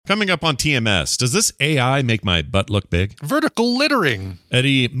Coming up on TMS, does this AI make my butt look big? Vertical littering.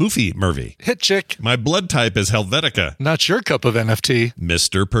 Eddie Moofy Murphy. Hit chick. My blood type is Helvetica. Not your cup of NFT.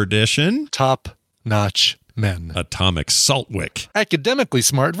 Mr. Perdition. Top-notch men. Atomic Saltwick. Academically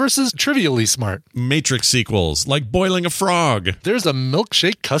smart versus trivially smart. Matrix sequels, like boiling a frog. There's a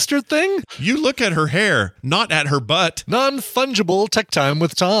milkshake custard thing? You look at her hair, not at her butt. Non-fungible tech time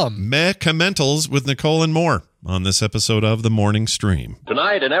with Tom. Mechamentals with Nicole and more on this episode of The Morning Stream.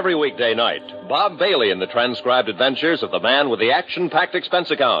 Tonight and every weekday night, Bob Bailey in the transcribed adventures of the man with the action-packed expense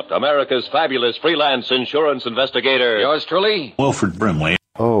account, America's fabulous freelance insurance investigator. Yours truly, Wilford Brimley.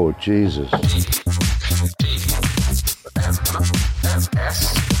 Oh, Jesus.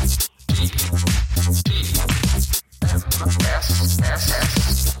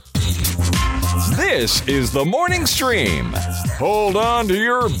 This is The Morning Stream. Hold on to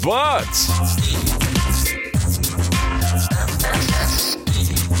your butts.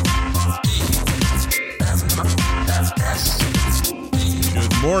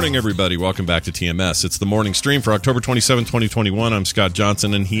 Good morning, everybody. Welcome back to TMS. It's The Morning Stream for October 27, 2021. I'm Scott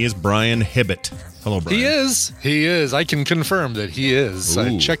Johnson, and he is Brian Hibbett. Hello, Brian. He is. I can confirm that he is. Ooh.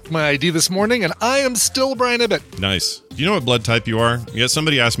 I checked my ID this morning, and I am still Brian Ibbett. Nice. Do you know what blood type you are? Yeah,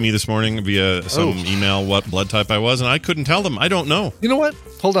 somebody asked me this morning via some email what blood type I was, and I couldn't tell them. I don't know. You know what?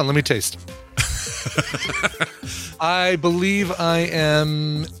 Hold on, let me taste. I believe I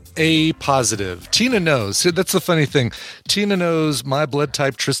am A positive. Tina knows. See, that's the funny thing. Tina knows my blood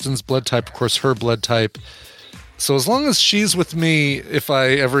type, Tristan's blood type, of course, her blood type. So as long as she's with me, if I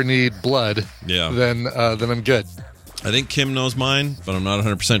ever need blood, then I'm good. I think Kim knows mine, but I'm not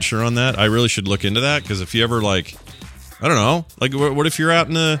 100% sure on that. I really should look into that, because if you ever, like, I don't know, like, what if you're out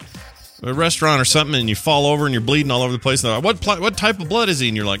in a restaurant or something and you fall over and you're bleeding all over the place? And they're like, what type of blood is he?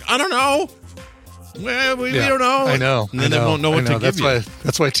 And you're like, I don't know. Well, we don't know. I know. And then they won't know what to give you.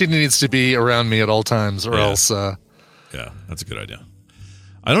 That's why Tina needs to be around me at all times, or else. Yeah, that's a good idea.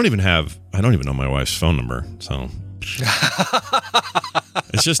 I don't even know my wife's phone number, so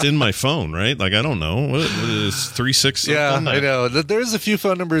it's just in my phone, right? Like, I don't know what is 36 something. Yeah, I know. There's a few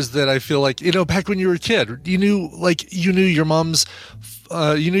phone numbers that I feel like, back when you were a kid, you knew your mom's.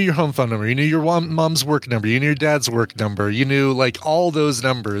 You knew your home phone number. You knew your mom's work number. You knew your dad's work number. You knew, like, all those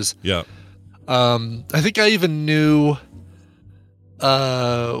numbers. Yeah. I think I even knew,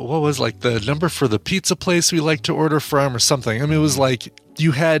 what was, like, the number for the pizza place we like to order from or something. I mean, it was like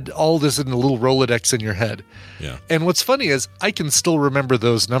you had all this in a little Rolodex in your head. Yeah. And what's funny is I can still remember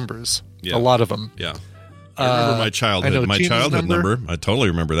those numbers. Yeah. A lot of them. Yeah. I remember my childhood. My childhood number. I totally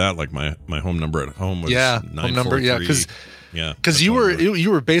remember that. Like, my home number at home was 943. Home number. Yeah. Because you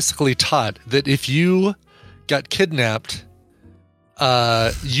were basically taught that if you got kidnapped,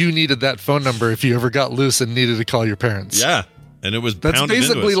 you needed that phone number if you ever got loose and needed to call your parents. Yeah. And that's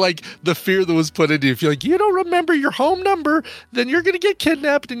basically like the fear that was put into you. If you're like, you don't remember your home number, then you're going to get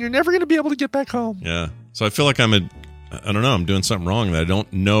kidnapped and you're never going to be able to get back home. Yeah. So I feel like I'm doing something wrong. That I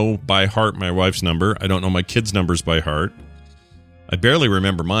don't know by heart my wife's number. I don't know my kids' numbers by heart. I barely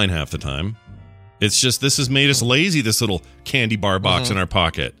remember mine half the time. It's just, this has made us lazy, this little candy bar box in our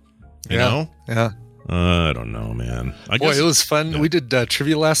pocket. You know? Yeah. I don't know, man. Boy, it was fun. Yeah. We did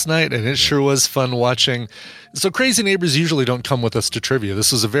trivia last night, and it sure was fun watching. So Crazy Neighbors usually don't come with us to trivia.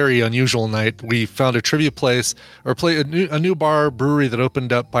 This was a very unusual night. We found a trivia place, or a new bar brewery that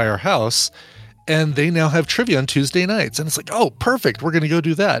opened up by our house, and they now have trivia on Tuesday nights. And it's like, oh, perfect. We're going to go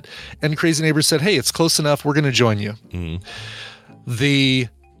do that. And Crazy Neighbors said, hey, it's close enough. We're going to join you. Mm-hmm. The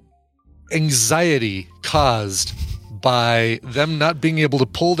anxiety caused by them not being able to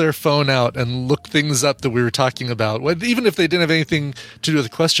pull their phone out and look things up that we were talking about. Even if they didn't have anything to do with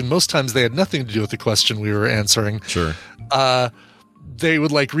the question, most times they had nothing to do with the question we were answering. Sure. They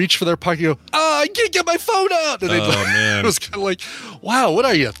would, like, reach for their pocket and go, I can't get my phone out. And man. It was kind of like, wow, what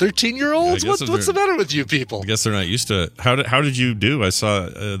are you, 13-year-olds? What's the matter with you people? I guess they're not used to it. How did you do? I saw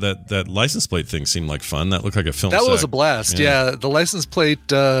that license plate thing seemed like fun. That looked like a film That sack. was a blast. Yeah. The license plate,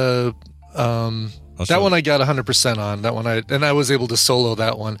 that one I got 100% on. That one I was able to solo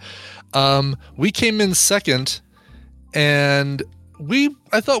that one. We came in second, and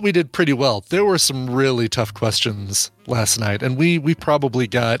I thought we did pretty well. There were some really tough questions last night, and we probably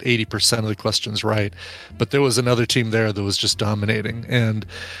got 80% of the questions right. But there was another team there that was just dominating. And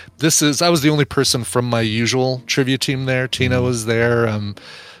I was the only person from my usual trivia team there. Tina was there,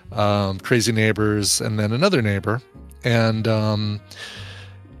 Crazy Neighbors, and then another neighbor. And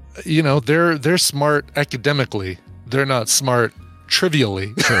they're smart academically. They're not smart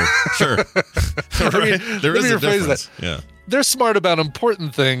trivially. Sure. Right. There is a difference. Yeah. They're smart about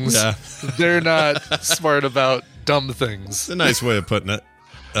important things. Yeah. They're not smart about dumb things. It's a nice way of putting it.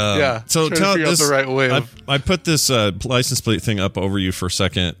 So trying to tell figure out this. the right way of. I put this license plate thing up over you for a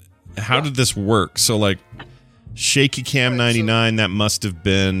second. How did this work? So like, Shaky Cam 99. That must have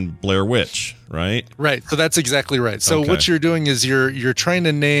been Blair Witch, right? Right. So that's exactly right. So Okay. what you're doing is you're trying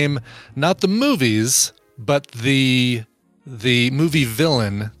to name not the movies, but the movie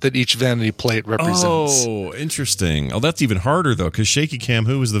villain that each vanity plate represents. Oh, interesting. Oh, that's even harder though, because Shaky Cam,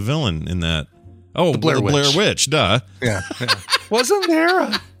 who was the villain in that? Oh, Blair Witch. Duh. Yeah. Wasn't there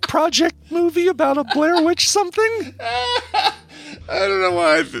a project movie about a Blair Witch something? I don't know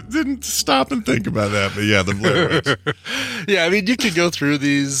why I didn't stop and think about that, but yeah, the Blair Witch. Yeah, I mean, you could go through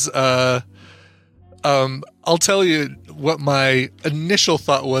these. I'll tell you what my initial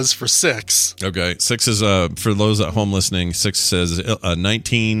thought was for 6. Okay, 6 is for those at home listening. 6 says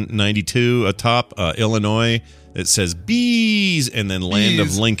 1992 atop Illinois. It says bees and then Land of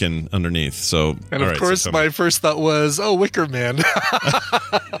Bees. Lincoln underneath. So, And all of right, course, so my first thought was, Wicker Man.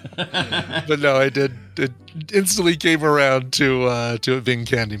 But no, I did. It instantly came around to it being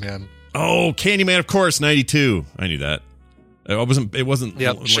Candyman. oh, Candyman, of course, 92. I knew that. It wasn't. Yep,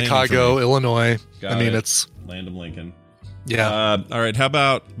 landing Chicago, for me. Illinois. Got I mean, it. it's Land of Lincoln. yeah. All right, how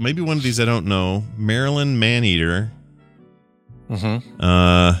about maybe one of these I don't know? Maryland Maneater.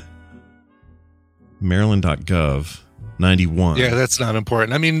 Mm-hmm. Maryland.gov 91. Yeah, that's not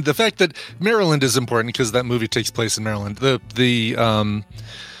important. I mean, the fact that Maryland is important because that movie takes place in Maryland. The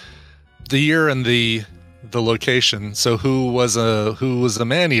year and the location. So who was a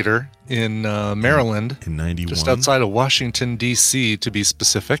man-eater in Maryland, In 91. just outside of Washington D.C. to be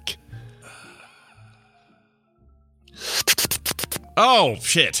specific. Oh,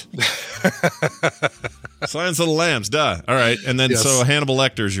 shit. Silence of the Lambs, duh. All right. And then Yes. so Hannibal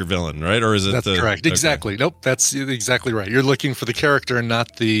Lecter's your villain, right? Or is it That's correct. okay. Exactly. Nope. That's exactly right. You're looking for the character and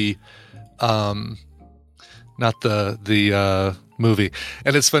not the movie.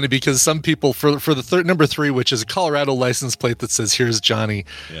 And it's funny because some people for the number 3, which is a Colorado license plate that says "Here's Johnny,"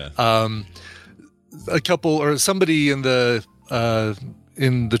 Yeah. a couple or somebody in the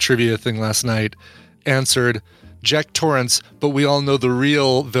trivia thing last night answered Jack Torrance, but we all know the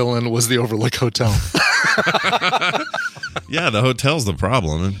real villain was the Overlook Hotel. Yeah, the hotel's the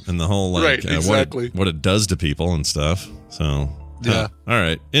problem and the whole like Right, exactly. what it does to people and stuff. So Yeah. All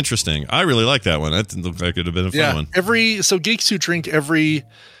right. Interesting. I really like that one. That looked like it could have been a fun one. So Geeks Who Drink every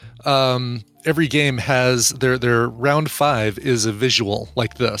game has their round 5 is a visual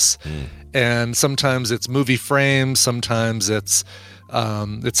like this, and sometimes it's movie frames, sometimes it's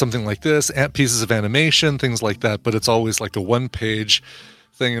something like this, pieces of animation, things like that. But it's always like a 1-page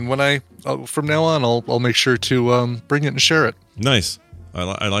thing. And when from now on, I'll make sure to bring it and share it. Nice.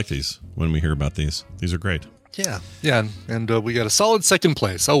 I like these when we hear about these. These are great. Yeah. And we got a solid second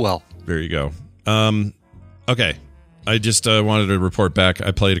place. Oh well. There you go. Okay. I just wanted to report back.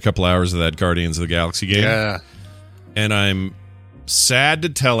 I played a couple hours of that Guardians of the Galaxy game. Yeah. And I'm sad to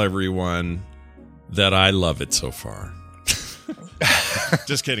tell everyone that I love it so far.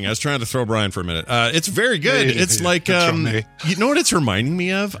 Just kidding. I was trying to throw Brian for a minute. It's very good. It's like, you know what it's reminding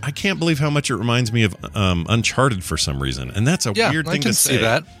me of? I can't believe how much it reminds me of Uncharted for some reason. And that's a weird thing to say. See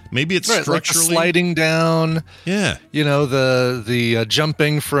that. Maybe it's Right, structurally. like the sliding down. Yeah. You know, the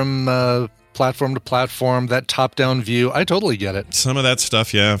jumping from platform to platform, that top-down view. I totally get it. Some of that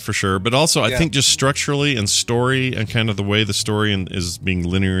stuff, yeah, for sure. But also, I think just structurally and story and kind of the way the story is being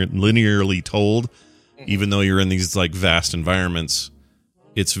linearly told, even though you're in these like vast environments,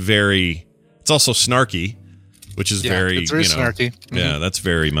 it's also snarky, which is it's very snarky. Yeah, that's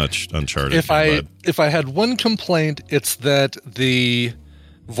very much Uncharted. If I had one complaint, it's that the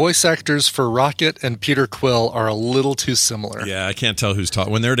voice actors for Rocket and Peter Quill are a little too similar. Yeah, I can't tell who's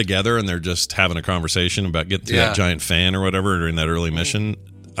talking. When they're together and they're just having a conversation about getting through that giant fan or whatever during that early mission,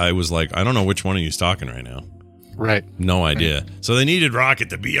 I was like, I don't know which one of you's talking right now. Right. No idea. So they needed Rocket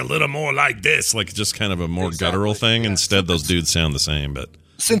to be a little more like this, like just kind of a more guttural thing. Instead, those dudes sound the same. But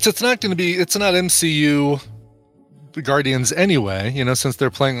since it's not MCU Guardians anyway, since they're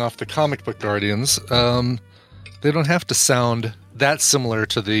playing off the comic book Guardians, they don't have to sound that similar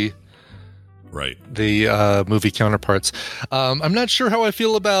to the movie counterparts. I'm not sure how I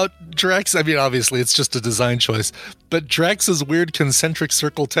feel about Drax. I mean, obviously, it's just a design choice, but Drax's weird concentric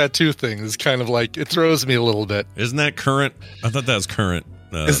circle tattoo thing is kind of like, it throws me a little bit. Isn't that current? I thought that was current.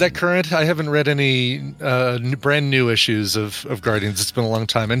 Is that current? I haven't read any brand new issues of Guardians. It's been a long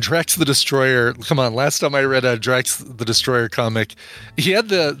time. And Drax the Destroyer, come on, last time I read a Drax the Destroyer comic, he had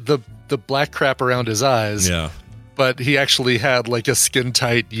the black crap around his eyes. Yeah. But he actually had like a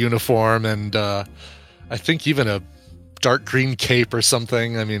skin-tight uniform and I think even a dark green cape or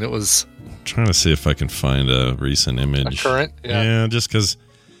something. I mean, it was... I'm trying to see if I can find a recent image. A current? Yeah, just because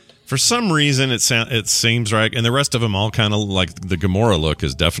For some reason, it seems right, and the rest of them all kind of like the Gamora look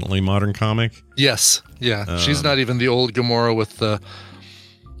is definitely modern comic. Yes, yeah, she's not even the old Gamora with the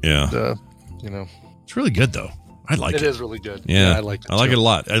It's really good though. I like it. It is really good. Yeah, I like it. I like it a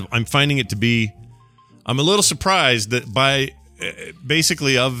lot. I'm finding it to be. I'm a little surprised that by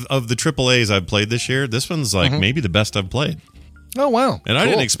basically of the AAAs I've played this year, this one's like maybe the best I've played. Oh wow! And I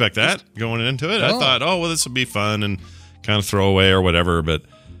didn't expect that going into it. I thought, oh well, this will be fun and kind of throwaway or whatever. But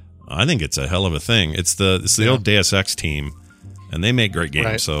I think it's a hell of a thing. It's the old Deus Ex team, and they make great games.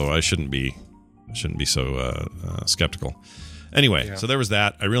 Right. So I shouldn't be so skeptical. Anyway, so there was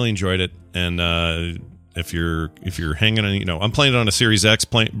that. I really enjoyed it, and if you're hanging on, I'm playing it on a Series X.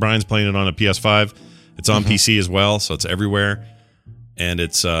 Brian's playing it on a PS5. It's on PC as well, so it's everywhere, and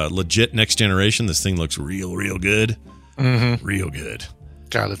it's legit next generation. This thing looks real good. Real good.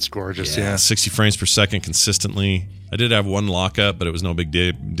 God, it's gorgeous. Yeah. 60 frames per second consistently. I did have one lockup, but it was no big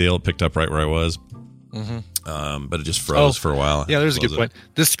deal. It picked up right where I was. But it just froze for a while. Yeah, there's a good point.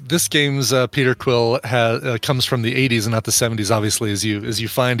 This game's Peter Quill comes from the 80s and not the 70s. Obviously, as you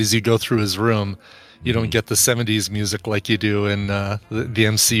find as you go through his room, you don't get the 70s music like you do in the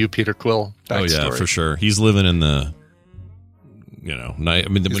MCU Peter Quill backstory. Oh yeah, for sure. He's living in the night. I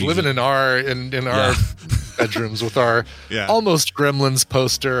mean, he's living in our bedrooms with our almost Gremlins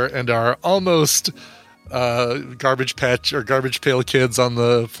poster and our almost garbage pail kids on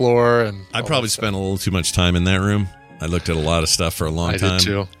the floor. And I probably spent a little too much time in that room. I looked at a lot of stuff for a long time. I did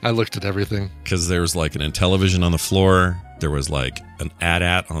too. I looked at everything because there was like an Intellivision on the floor. There was like an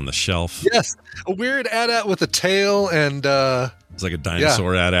AT-AT on the shelf. Yes, a weird AT-AT with a tail and it's like a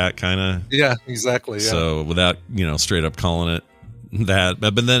dinosaur AT-AT kind of. Yeah, exactly. Yeah. So without straight up calling it that,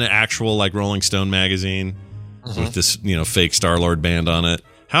 but then an actual like Rolling Stone magazine with this fake Star-Lord band on it.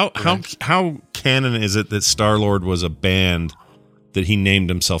 How canon is it that Star-Lord was a band that he named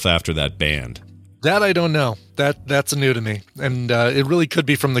himself after that band? That I don't know. That's new to me, and it really could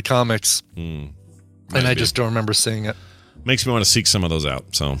be from the comics. And I just don't remember seeing it. Makes me want to seek some of those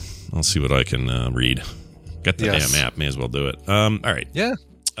out, so I'll see what I can read. Got the damn app, may as well do it. All right. Yeah.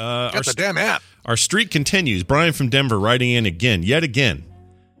 Got the damn app. Our streak continues. Brian from Denver writing in yet again.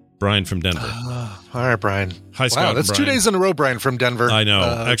 Brian from Denver. All right, Brian. Hi, Scott. Wow, that's 2 days in a row, Brian from Denver. I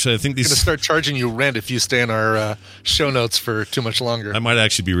know. Actually, I think these. I'm going to start charging you rent if you stay in our show notes for too much longer. I might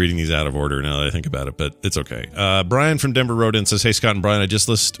actually be reading these out of order now that I think about it, but it's okay. Brian from Denver wrote in and says, "Hey, Scott and Brian, I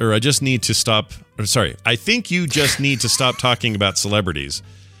think you just need to stop talking about celebrities.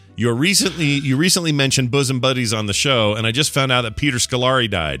 You recently mentioned bosom buddies on the show, and I just found out that Peter Scolari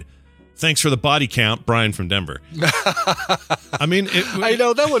died. Thanks for the body count, Brian from Denver." I mean, I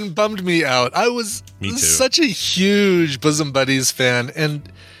know that one bummed me out. I was such a huge Bosom Buddies fan, and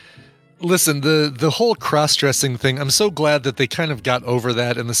listen, the whole cross-dressing thing. I'm so glad that they kind of got over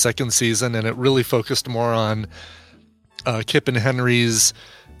that in the second season, and it really focused more on Kip and Henry's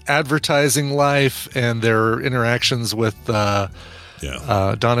advertising life and their interactions with Donna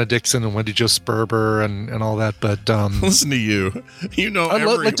Dixon and Wendy Jo Sperber and all that. But listen to you,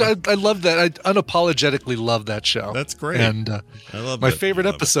 I love that. I unapologetically love that show. That's great. And I love my favorite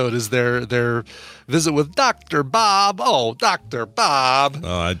episode is their visit with Dr. Bob. Oh, Dr. Bob.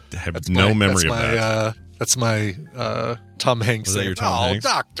 Oh, I have no memory of that. That's my Tom Hanks. Was that your Tom Hanks?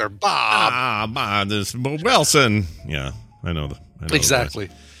 Dr. Bob. This Wilson. Yeah, I know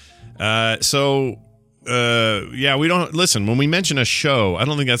exactly. We don't listen when we mention a show. I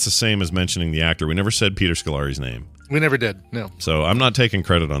don't think that's the same as mentioning the actor. We never said Peter Scolari's name. We never did. No. So I'm not taking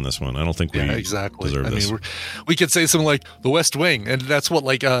credit on this one. I don't think we deserve this. I mean, we could say something like The West Wing, and that's what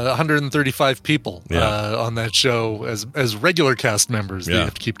 135 people on that show as regular cast members that you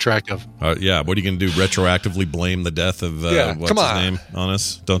have to keep track of. What are you going to do? Retroactively blame the death of what's his name on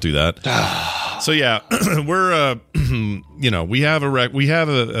us? Don't do that. So we're we have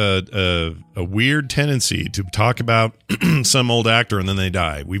a weird tendency to talk about some old actor and then they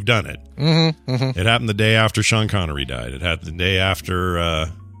die. We've done it. It happened the day after Sean Connery died. It happened the day after.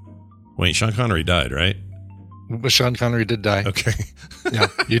 Sean Connery died, right? But Sean Connery did die. Okay. Yeah,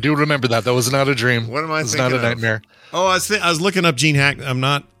 you do remember that. That was not a dream. What am I thinking? It was not a nightmare. Oh, I was looking up Gene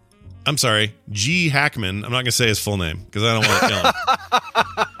Hackman. I'm sorry, G. Hackman. I'm not going to say his full name because I don't want to kill him.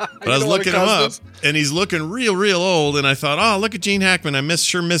 But I was looking him up, and he's looking real old. And I thought, oh, look at Gene Hackman. I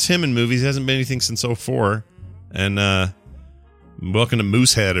miss him in movies. He hasn't been anything since 2004. And Welcome to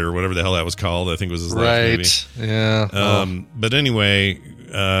Moosehead or whatever the hell that was called. I think it was his last movie. Yeah. But anyway,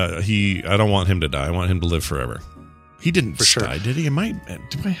 I don't want him to die. I want him to live forever. He didn't die, did he?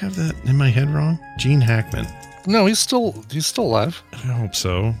 Do I have that in my head wrong? Gene Hackman. No, he's still alive. I hope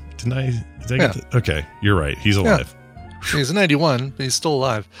so. Did I get okay, you're right. He's alive. He's 91. He's still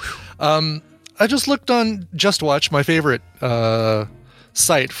alive. I just looked on Just Watch, my favorite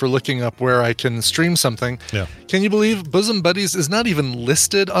site for looking up where I can stream something. Yeah. Can you believe Bosom Buddies is not even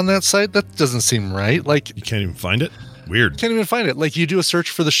listed on that site? That doesn't seem right. Like, You can't even find it? Weird. can't even find it. Like, you do a search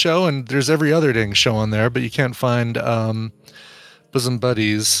for the show and there's every other dang show on there, but you can't find Bosom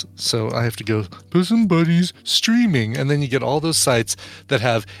Buddies. So I have to go Bosom Buddies streaming, and then you get all those sites that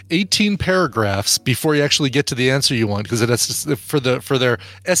have 18 paragraphs before you actually get to the answer you want, because it has to, for their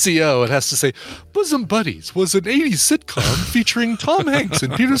SEO, it has to say Bosom Buddies was an 80s sitcom featuring Tom Hanks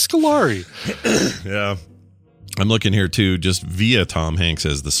and Peter Scolari. Yeah. I'm looking here too, just via Tom Hanks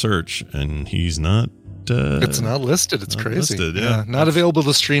as the search, and he's not. It's not listed. It's not crazy. listed, yeah. Not available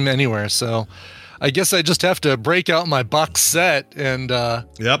to stream anywhere. So I guess I just have to break out my box set, and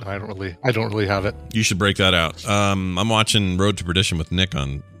Yep. I don't really have it. You should break that out. I'm watching Road to Perdition with Nick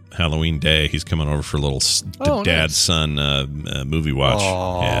on Halloween Day. He's coming over for a little dad-son movie watch.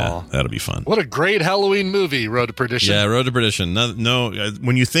 Aw. Yeah, that'll be fun. What a great Halloween movie, Road to Perdition. Yeah, Road to Perdition. No,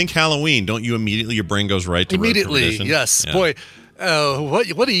 when you think Halloween, don't you immediately, your brain goes right to Road to Perdition? Yes. Yeah. Boy,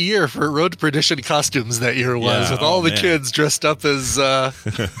 what a year for Road to Perdition costumes that year was, Yeah, with all the man. kids dressed up as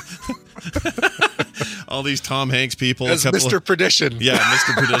All these Tom Hanks people. as Mr. Perdition. Yeah,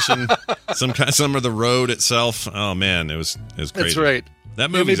 Mr. Perdition. Some of the road itself. Oh man, it was crazy. That's right. That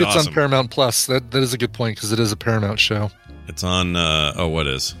Yeah, movie's maybe it's awesome. on Paramount Plus. That is a good point, because it is a Paramount show. It's on. What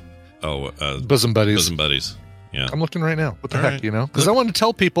is? Bosom Buddies. Bosom Buddies. Yeah. I'm looking right now. What the All heck, right. you know? Because I want to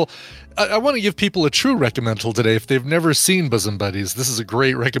tell people, I want to give people a true recommendal today. If they've never seen Bosom Buddies, this is a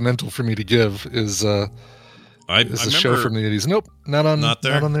great recommendal for me to give. Is a show from the 80s? Nope, not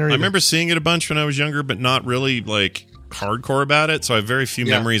there. Not on there. I Either. remember seeing it a bunch when I was younger, but not really like hardcore about it. So I have very few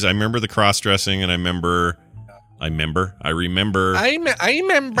memories. I remember the cross dressing, and I remember. I remember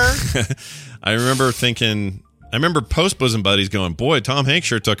thinking. I remember post Bosom Buddies going, boy, Tom Hanks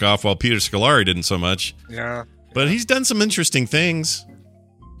sure took off while Peter Scolari didn't so much. Yeah. But he's done some interesting things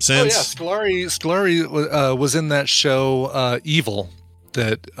since. Oh yeah, Scolari was in that show Evil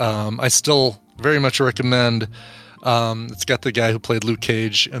that I still very much recommend. It's got the guy who played Luke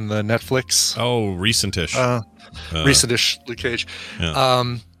Cage in the Netflix. Oh, recentish. Recentish Luke Cage.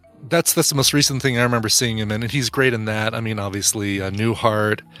 Yeah. That's the most recent thing I remember seeing him in, and he's great in that. I mean, obviously,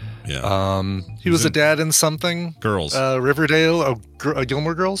 Newhart. Yeah. He was a dad in something. Girls. Riverdale.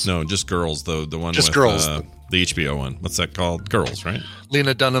 Gilmore Girls. No, just Girls. The one Just with Girls. The HBO one. What's that called? Girls, right?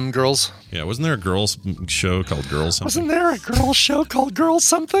 Lena Dunham Girls. Yeah. Wasn't there a girls show called Girls something? Wasn't there a girls show called Girls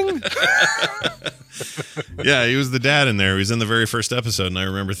something? Yeah, he was the dad in there. He was in the very first episode, and I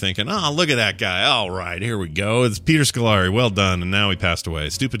remember thinking, oh, look at that guy. All right, here we go. It's Peter Scolari. Well done. And now he passed away.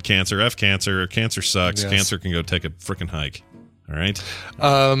 Stupid cancer. F cancer. Cancer sucks. Yes. Cancer can go take a freaking hike. All right.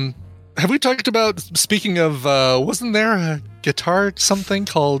 Have we talked about, speaking of, wasn't there a guitar something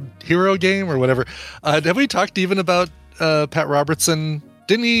called Hero Game or whatever? Have we talked even about Pat Robertson?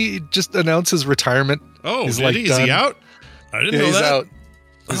 Didn't he just announce his retirement? Oh, He's did he? Is he done. out? I didn't know He's that. out.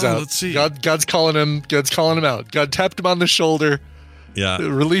 He's out. Let's see. God's calling him. God's calling him out. God tapped him on the shoulder. Yeah.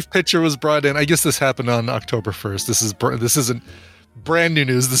 The relief pitcher was brought in. I guess this happened on October 1st. This isn't brand new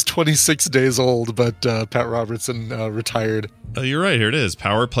news. This is 26 days old, but Pat Robertson retired. Oh, you're right. Here it is.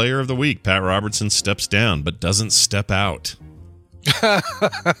 Power Player of the Week. Pat Robertson steps down, but doesn't step out. That's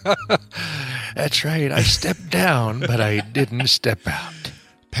right. I stepped down, but I didn't step out.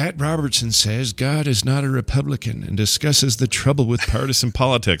 Pat Robertson says God is not a Republican and discusses the trouble with partisan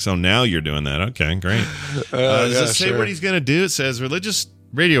politics. Oh, now you're doing that. Okay, great. Does it say what he's going to do? It says religious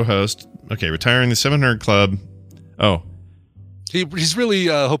radio host. Okay, retiring the 700 Club. Oh. He's really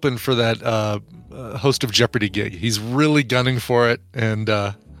hoping for that host of Jeopardy gig. He's really gunning for it. And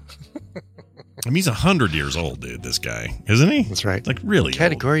I mean, he's 100 years old, dude, this guy. Isn't he? That's right. Like, really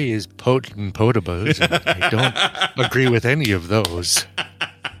category is potent potables. I don't agree with any of those.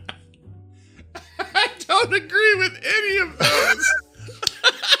 I don't agree with any of those.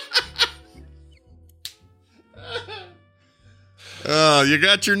 Oh, you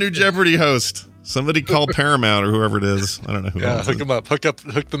got your new Jeopardy host. Somebody call Paramount or whoever it is. I don't know who. Yeah, owns hook it. him up. Hook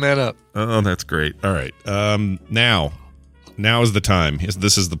the man up. Oh, that's great. All right. Now is the time.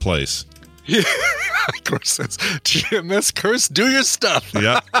 This is the place. Yeah, of course. That's TMS curse. Do your stuff.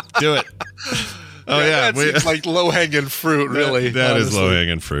 Yeah, do it. Oh yeah, that seems like low-hanging fruit. Really, That is honestly.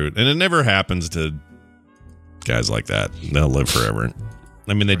 low-hanging fruit, and it never happens to guys like that. They'll live forever.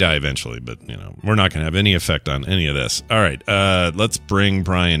 I mean, they die eventually, but we're not going to have any effect on any of this. All right, let's bring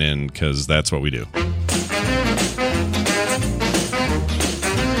Brian in because that's what we do.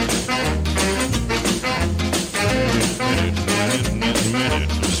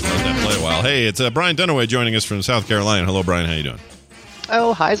 Just let that play a while. well. Hey, it's Brian Dunaway joining us from South Carolina. Hello, Brian. How you doing?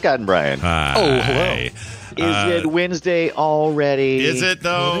 Oh, hi, Scott and Brian. Hi. Oh, hello. Is it Wednesday already? Is it,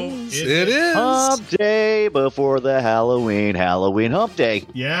 though? It is. Hump day before the Halloween hump day.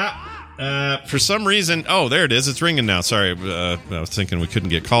 Yeah. For some reason, there it is. It's ringing now. Sorry, I was thinking we couldn't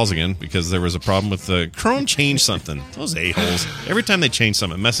get calls again because there was a problem with Chrome changed something. Those a-holes. Every time they change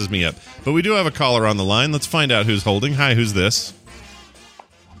something, it messes me up. But we do have a caller on the line. Let's find out who's holding. Hi, who's this?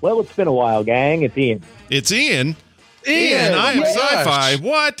 Well, it's been a while, gang. It's Ian. It's Ian. Ian, I am sci-fi.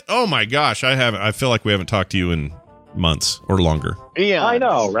 What? Oh my gosh, I feel like we haven't talked to you in months or longer. Yeah, I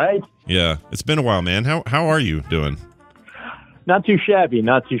know, right? Yeah, it's been a while, man. How are you doing? Not too shabby.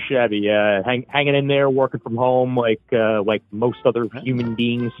 Hanging in there, working from home, like most other human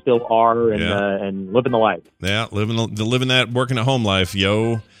beings still are, and living the life. Yeah, living that working at home life,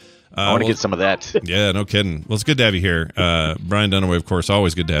 yo. I want to get some of that. Yeah, no kidding. Well, it's good to have you here. Brian Dunaway, of course,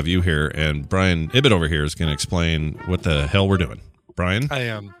 always good to have you here. And Brian Ibbett over here is going to explain what the hell we're doing. Brian? I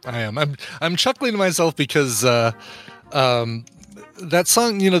am. I'm chuckling to myself because that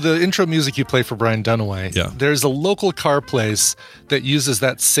song, the intro music you play for Brian Dunaway, there's a local car place that uses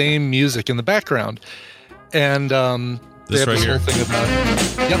that same music in the background. And they have right this here? whole thing about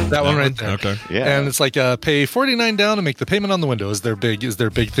that one right there. Okay. Yeah. And it's like pay $49 down to make the payment on the window is their big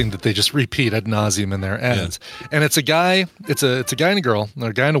thing that they just repeat ad nauseum in their ads. Yeah. And it's a guy and a girl, or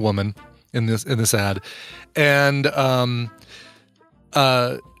a guy and a woman in this ad. And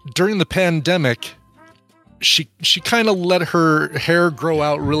during the pandemic, she kind of let her hair grow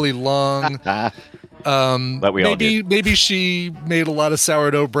out really long. Maybe she made a lot of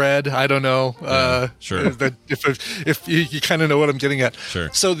sourdough bread. I don't know. Sure. If you kind of know what I'm getting at. Sure.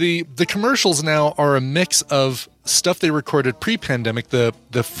 So the commercials now are a mix of stuff they recorded pre-pandemic.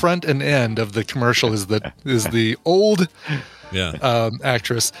 The front and end of the commercial is the old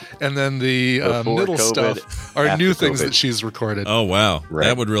actress, and then the middle COVID, stuff are new things COVID. that she's recorded. Oh, wow. Right.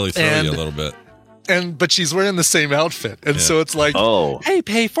 That would really throw you a little bit. But she's wearing the same outfit. And so it's like, hey,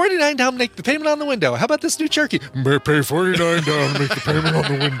 pay $49 down, make the payment on the window. How about this new turkey? Pay $49 down, make the payment on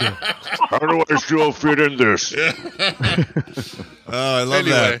the window. How do I still fit in this? Oh, I love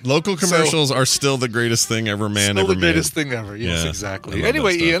that. Local commercials are still the greatest thing ever ever made. Still the greatest thing ever. Yes, exactly.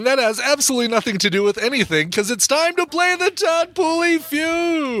 Anyway, that Ian, that has absolutely nothing to do with anything because it's time to play the Tadpool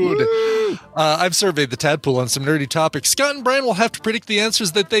Feud. I've surveyed the Tadpool on some nerdy topics. Scott and Brian will have to predict the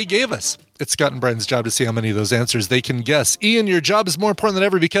answers that they gave us. It's Scott and Brian's job to see how many of those answers they can guess. Ian, your job is more important than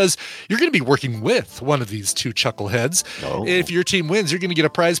ever because you're going to be working with one of these two chuckleheads. Oh. If your team wins, you're going to get a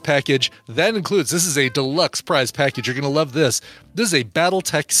prize package. That includes, this is a deluxe prize package. You're going to love this. This is a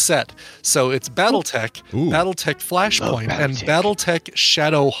Battletech set. So it's Battletech, Battletech Flashpoint, and Battletech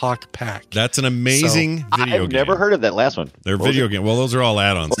Shadowhawk Pack. That's an amazing video game. I've never heard of that last one. They're video game. Well, those are all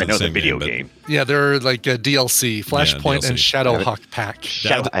add-ons. I know the video game. Yeah, they're like a DLC, Flashpoint and Shadowhawk Pack. I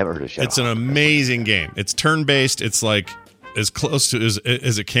haven't heard of Shadowhawk. It's an amazing game. It's turn-based. It's like as close to as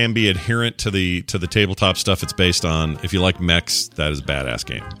it can be adherent to the tabletop stuff it's based on. If you like mechs, that is a badass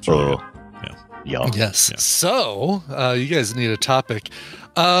game. It's really good. Yeah. Yes. Yeah. So you guys need a topic.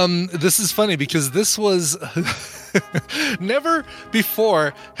 This is funny because this was never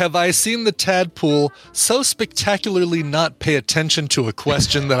before have I seen the Tadpool so spectacularly not pay attention to a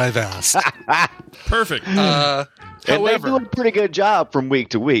question that I've asked. Perfect. And they do a pretty good job from week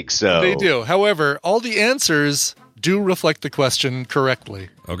to week. So they do. However, all the answers do reflect the question correctly.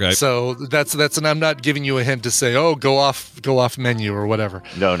 Okay. So that's and I'm not giving you a hint to say, go off menu or whatever.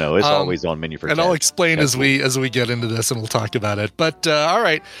 No, it's always on menu for. And I'll explain as we get into this, and we'll talk about it. But all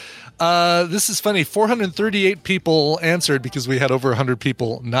right. This is funny. 438 people answered because we had over 100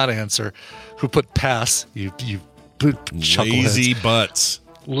 people not answer who put pass. You lazy butts.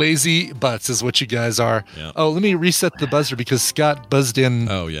 Lazy butts is what you guys are. Yeah. Oh, let me reset the buzzer because Scott buzzed in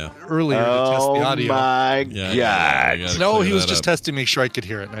earlier to test the audio. Oh, my God. No, he was just testing, make sure I could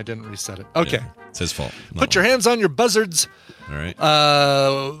hear it, and I didn't reset it. Okay. Yeah, it's his fault. Put your hands on your buzzards. All right.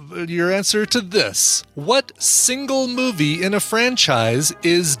 Your answer to this. What single movie in a franchise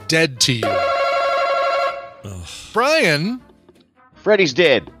is dead to you? Ugh. Brian. Freddy's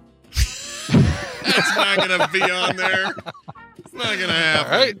dead. That's not going to be on there. It's not going to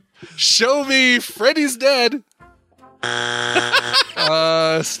happen. All right. Show me Freddy's dead. 10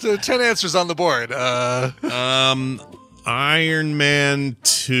 answers on the board. Iron Man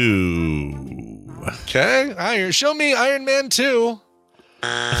 2. Okay. Show me Iron Man 2.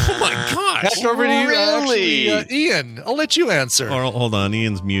 Oh my gosh. Back over to you, really? Ian. I'll let you answer. Hold on.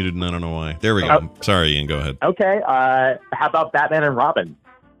 Ian's muted and I don't know why. There we go. Sorry, Ian. Go ahead. Okay. How about Batman and Robin?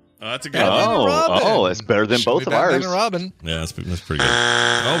 That's a good Batman one. and Robin. Oh, it's better than Show both me of Batman ours. and Robin. Yeah, that's pretty good.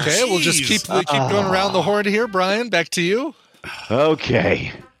 Oh, Okay, we'll just keep going around the horn here. Brian, back to you.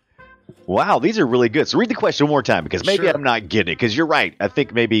 Okay. Wow, these are really good. So read the question one more time because maybe Sure. I'm not getting it. Because you're right. I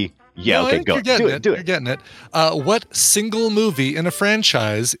think maybe. Yeah. No, I Okay. think Go. You're getting it. Do You're it. getting it. What single movie in a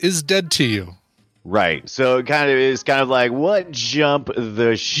franchise is dead to you? Right. So it is kind of like what jump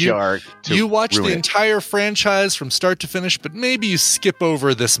the shark to You watch ruin the it? entire franchise from start to finish, but maybe you skip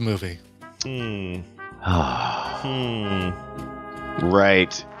over this movie.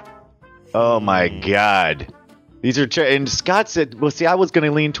 Right. Oh my God. These are and Scott said, "Well, see, I was going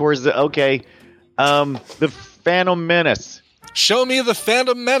to lean towards the Phantom Menace." Show me the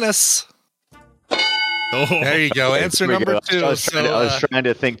Phantom Menace. Oh, There you go. Answer There we number go. 2. I was trying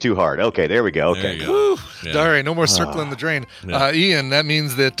to think too hard. Okay, there we go. there Okay. you go. Yeah. All right, no more circling the drain. Yeah. Ian, that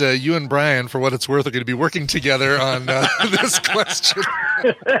means that you and Brian, for what it's worth, are going to be working together on this question.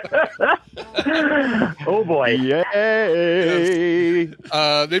 Oh boy. Yay!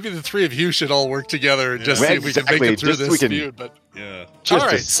 Maybe the three of you should all work together and just Yeah. see if we can make Exactly. it through Just this we can- feud. But Yeah. Just all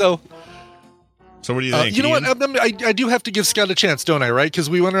right, as- so So what do you think? you know Ian? what? I do have to give Scott a chance, don't I? Right? Because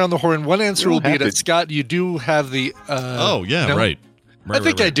we went around the horn. One answer You will don't be have that to. Scott, you do have the. Oh yeah, no? right. I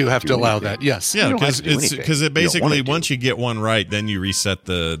think I do have to Do allow anything. that. Yes. Yeah, You don't have because to do anything. it You don't basically wanna do. once you get one right, then you reset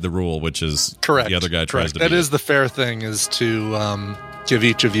the rule, which is Correct. the other guy tries Correct. to. That beat is it. the fair thing, is to give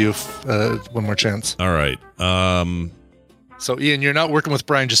each of you one more chance. All right. So, Ian, you're not working with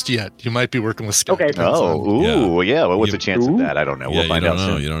Brian just yet. You might be working with Scott. Okay. Depends on- Oh, ooh, yeah. Well, what's the chance of Ooh. that? I don't know. Yeah, We'll find you out don't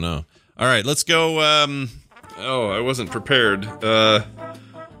know. soon. You don't know. All right, let's go. I wasn't prepared. I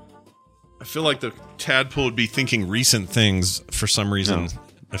feel like the tadpole would be thinking recent things for some reason.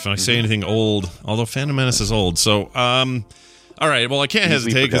 If I say anything old, although Phantom Menace is old. So, all right. Well, I can't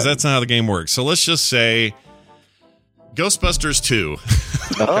Easily hesitate because forgotten. that's not how the game works. So let's just say Ghostbusters 2.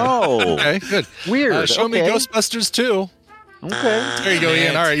 Oh, Okay, good. weird. Show me Okay. Ghostbusters 2. Okay. There you go,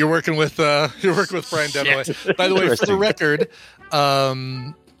 Ian. All right, you're working with Brian Dunaway. By the way, for the record,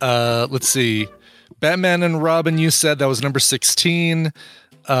 let's see. Batman and Robin, you said that was number 16.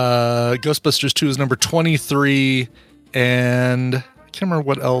 Ghostbusters 2 is number 23. And I can't remember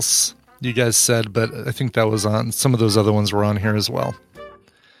what else you guys said, but I think that was on. Some of those other ones were on here as well.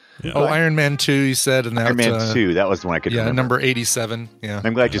 Yeah. Oh, Iron Man 2, you said. And that, Iron Man 2. That was the one I could Yeah, remember. number 87. Yeah.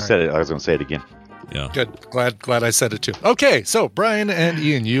 I'm glad you All said it. I was going to say it again. Yeah. Good. Glad I said it too. Okay, so Brian and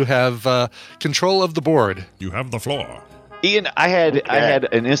Ian, you have control of the board. You have the floor. Ian, I had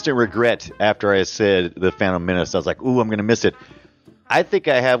an instant regret after I said the Phantom Menace. I was like, ooh, I'm going to miss it. I think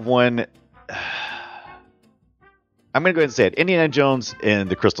I have one. I'm going to go ahead and say it. Indiana Jones and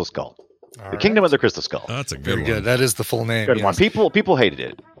the Crystal Skull. The Kingdom of the Crystal Skull. Oh, that's a good Very one. good. That is the full name. Good yes. one. People hated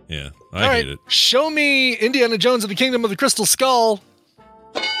it. Yeah, All I right, hate it. show me Indiana Jones and the Kingdom of the Crystal Skull.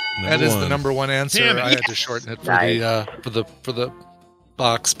 That is the number one answer. Damn it. I had to shorten it for Nice. the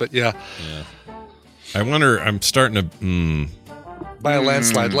box, but yeah, Yeah. I wonder. I'm starting to. by a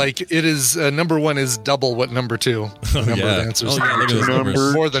landslide. Like it is number one is double what number two. The number yeah. of answers. Oh, yeah, look at those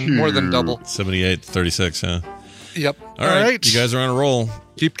numbers. more than double. 78, 36. Huh. Yep. All right. You guys are on a roll.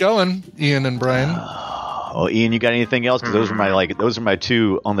 keep going, Ian and Brian. Oh, Ian, you got anything else? Because those are my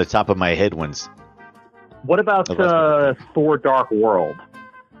two on the top of my head ones. What about Thor: Dark World?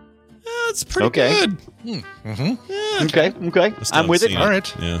 That's pretty Okay. good. Mm-hmm. Yeah, Okay. I still I'm haven't with it. seen All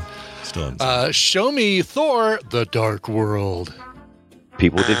right. Yeah. Still haven't seen it. Show me Thor: The Dark World.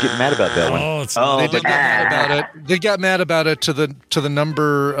 People did get mad about that one. Oh, it's Oh, They did get mad about it. They got mad about it to the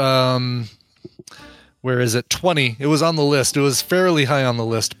number. Where is it? 20. It was on the list. It was fairly high on the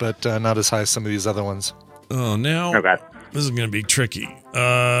list, but not as high as some of these other ones. Oh, now Okay. this is going to be tricky.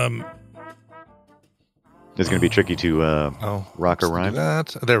 It's going to be tricky to rock or let's do rhyme.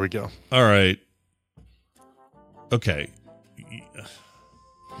 that. There we go. All right. Okay.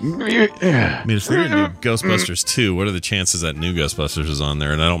 I mean, if they're going to do Ghostbusters 2, what are the chances that new Ghostbusters is on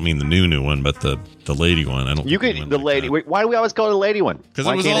there? And I don't mean the new one, but the lady one. I don't. You think could went the like lady. that. Wait, why do we always call it a lady one? 'Cause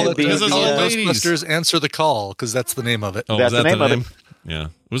Why it was can't all- it be- because it was all Call ladies. Ghostbusters Answer the Call, because that's the name of it. Oh, That's is that the name of it. Yeah,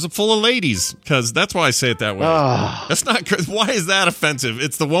 it was full of ladies. Because that's why I say it that way. Ah. That's not. Why is that offensive?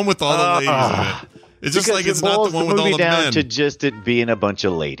 It's the one with all the ladies in it. It's just Because like it's it not boils the one with all movie the down men. to just it being a bunch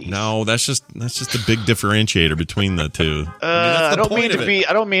of ladies. No, that's just a big differentiator between the two. I that's the don't point mean of to it. be.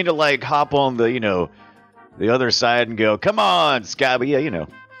 I don't mean to like hop on the the other side and go, "Come on, Scott." But yeah,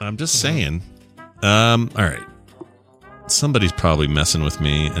 I'm just saying. All right. Somebody's probably messing with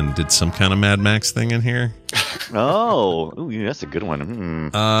me and did some kind of Mad Max thing in here. Oh, ooh, yeah, that's a good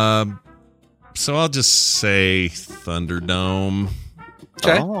one. So I'll just say Thunderdome.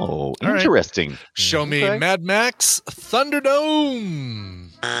 Okay. Oh, right. interesting. Show me Okay. Mad Max Thunderdome.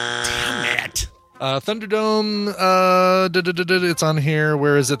 Damn it. Thunderdome, it's on here.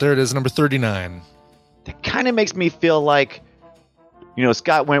 Where is it? There it is, number 39. That kind of makes me feel like,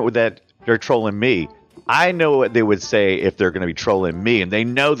 Scott went with that, they're trolling me. I know what they would say if they're going to be trolling me, and they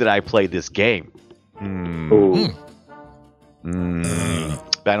know that I played this game.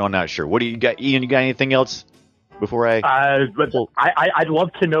 But I'm not sure. What do you got, Ian? You got anything else before I? I'd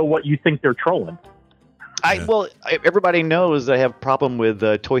love to know what you think they're trolling. Well, everybody knows I have a problem with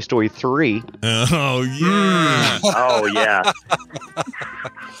Toy Story 3. Oh, yeah. Oh, yeah.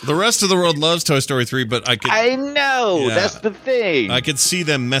 The rest of the world loves Toy Story 3, but I know. Yeah. That's the thing. I could see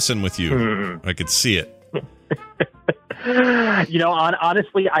them messing with you. I could see it.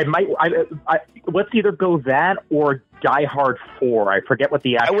 Honestly, let's either go that or Die Hard 4. I forget what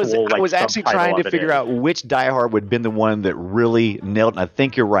the actual. I was actually trying to figure out which Die Hard would have been the one that really nailed. And I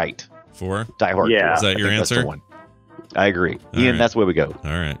think you're right. 4? Die Hard. Yeah. 4. Is that your answer? That's the one. I agree. All Ian, right. that's where we go.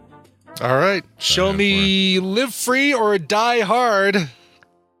 All right. All right. Show me Live Free or Die Hard.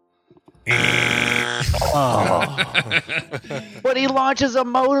 But he launches a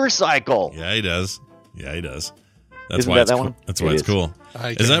motorcycle. Yeah, he does. That's Isn't why that it's that cool. one? That's why It it's is. cool.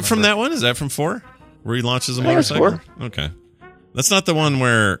 Is that from that one? Is that from 4? Where he launches a I think it's motorcycle? Okay. That's not the one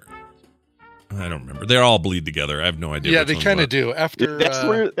where I don't remember. They all bleed together. I have no idea. Yeah, which they one's kind of what. do. After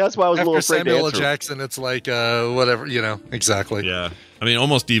That's why I was a little after afraid to Samuel L. answer. Jackson, it's like whatever, exactly. Yeah. I mean,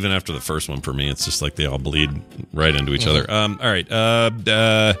 almost even after the first one for me, it's just like they all bleed right into each other. All right.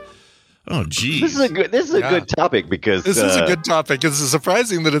 Oh, geez. This is a good topic because This is a good topic. It's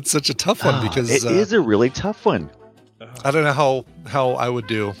surprising that it's such a tough one because it is a really tough one. I don't know how I would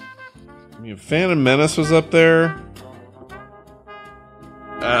do. I mean, Phantom Menace was up there.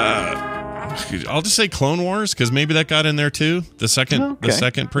 I'll just say Clone Wars because maybe that got in there too. The second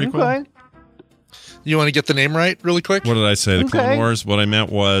prequel. Okay. You want to get the name right really quick? What did I say? The Clone Okay. Wars. What I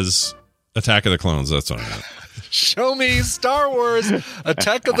meant was Attack of the Clones. That's what I meant. Show me Star Wars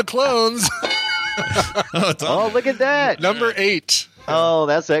Attack of the Clones. Oh, look at that. Number 8. Oh,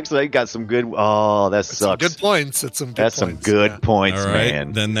 that's excellent. You got some good. Oh, that Some sucks. good points. It's some good That's points. some good points, All right.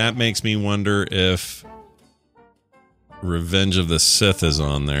 man. Then that makes me wonder if Revenge of the Sith is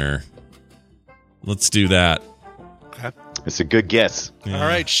on there. Let's do that. Okay. It's a good guess. Yeah. All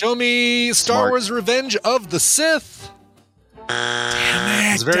right. Show me Star Smart. Wars Revenge of the Sith.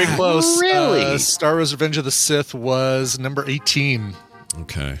 Damn It's very close. Really? Star Wars Revenge of the Sith was number 18.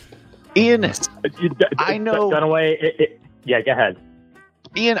 Okay. Ian, I know. Dunaway, yeah, go ahead.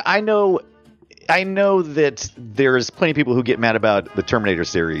 Ian, I know that there's plenty of people who get mad about the Terminator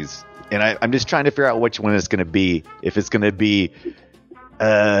series, and I'm just trying to figure out which one it's going to be. If it's going to be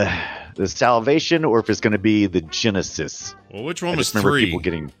the Salvation or if it's going to be the Genesis. Well, which one I was just remember 3? people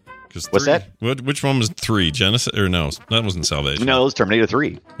getting. 'Cause What's that? Which one was 3? Genesis or no? That wasn't Salvation. No, it was Terminator 3.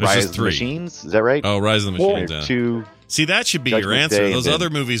 There's Rise just of the 3. Machines. Is that right? Oh, Rise of the Machines. Terminator Yeah. 2. See, that should be your Judgment answer. Day, Those then- other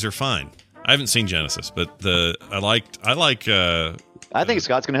movies are fine. I haven't seen Genesis, but I like. I think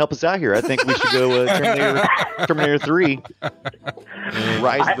Scott's going to help us out here. I think we should go Terminator 3.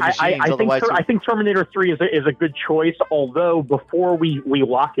 Rise of the Machines. I think Terminator 3 is a good choice, although before we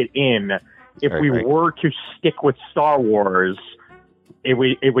lock it in, if we were to stick with Star Wars,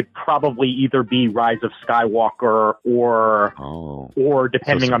 it would probably either be Rise of Skywalker or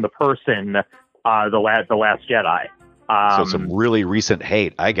depending on the person, the Last Jedi. So some really recent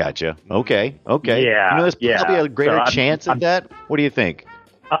hate. I gotcha. Okay. Yeah. There's probably a greater chance of that. What do you think?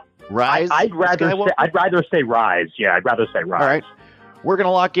 Rise? I'd rather say Rise. Yeah, I'd rather say Rise. All right. We're going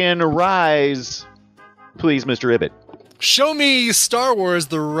to lock in Rise. Please, Mr. Ibbett. Show me Star Wars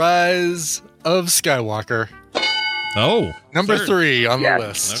The Rise of Skywalker. Oh, Number third. 3 on Yeah. the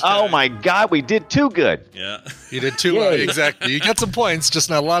list. Okay. Oh, my God. We did too good. Yeah. You did too well. Exactly. You got some points, just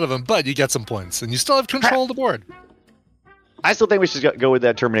not a lot of them, but you got some points. And you still have control of the board. I still think we should go with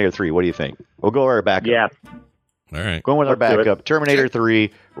that Terminator 3. What do you think? We'll go with our backup. Yeah. All right. Going with our Let's do it. backup. Terminator 3,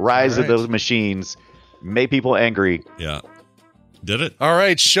 Rise All of right. those Machines. Made people angry. Yeah. Did it? All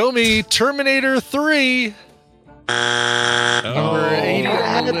right. Show me Terminator 3. Number 80 on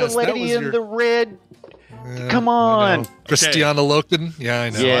And the the list. That lady was in your- the red. Come I on. know. Christiana Loken. Yeah, I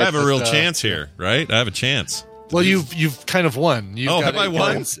know. Yeah, I have a real But, chance here, right? I have a chance. Well, you've kind of won. You've got have I 8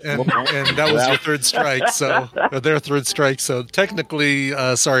 won? points, and that was your third strike. So or their third strike. So technically,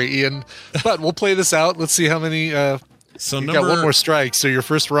 sorry, Ian, but we'll play this out. Let's see how many. So You got one more strike. So your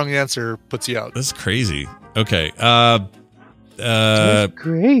first wrong answer puts you out. This is crazy. Okay.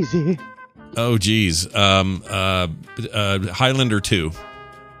 Crazy. Oh, geez. Highlander 2.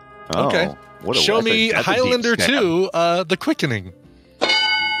 Okay. What Show me that's a deep Highlander stab. 2, The Quickening.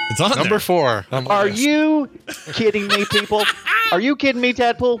 It's on Number there. 4. on the Are list. you kidding me, people? Are you kidding me,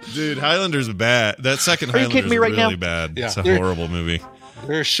 Tadpole? Dude, Highlander's bad. That second Are you Highlander's kidding me right really now? bad. Yeah. It's a horrible movie.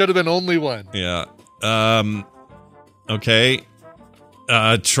 There should have been only one. Yeah. Okay.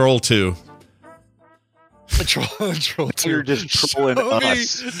 Troll 2. Troll 2. You're just trolling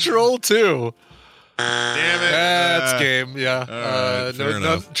us. Troll 2. Damn it. That's game, yeah. right, fair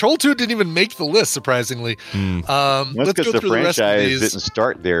enough. Troll 2 didn't even make the list, surprisingly. That's Let's because go the through the rest of franchise these. didn't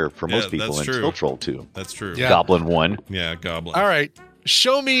start there for Yeah, most people that's until true. Troll 2. That's true. Yeah. Goblin 1. Yeah, Goblin. All right.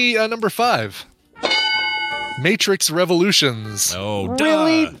 Show me number 5. Matrix Revolutions. Oh,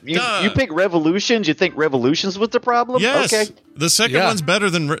 Really? duh, You duh. pick Revolutions? You think Revolutions was the problem? Yes. Okay. The second Yeah. one's better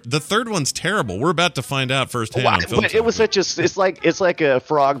than the third one's terrible. We're about to find out firsthand. Why? on Film But it was Talk. such a. It's like a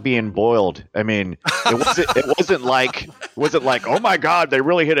frog being boiled. I mean, it wasn't like oh my god, they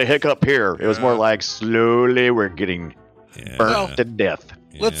really hit a hiccup here. It was more like slowly we're getting Yeah. burnt to death.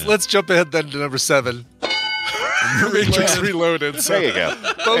 Let's jump ahead then to number 7. Matrix Reloaded. So There you go.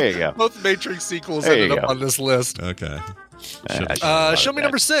 There you go. Both Matrix sequels There you ended up go. on this list. Okay. Show me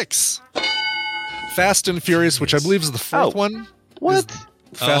number 6. Fast and Furious, which I believe is the fourth Oh. one. What?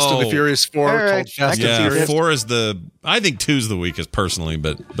 Fast and the Oh. Furious 4, All right. called Fast and Yeah, Furious. 4 is I think 2's the weakest personally,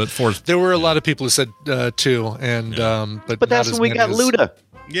 but 4's. There were a lot of people who said 2, and but But that's not as when we many got as- Luda.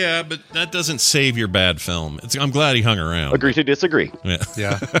 Yeah, but that doesn't save your bad film. I'm glad he hung around. Agree to disagree. Yeah.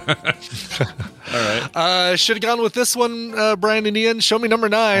 Yeah. All right. Should have gone with this one, Brian and Ian. Show me number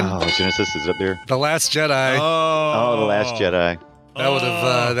 9, Oh, Genesis is up there. The Last Jedi. Oh, The Last Jedi.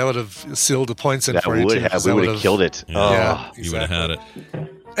 That would have sealed the points in That for you. would too, have. 'cause We that would have killed it. Yeah. Oh. Yeah. You would have had it.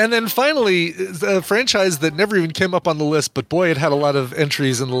 And then finally, a franchise that never even came up on the list, but boy, it had a lot of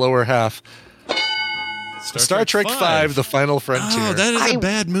entries in the lower half. Star Trek 5, The Final Frontier. Oh, that is I- a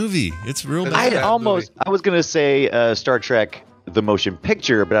bad movie. It's real It bad. is. I was going to say Star Trek the motion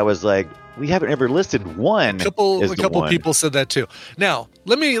picture, but I was like, we haven't ever listed one. A couple as the one. people said that too. Now,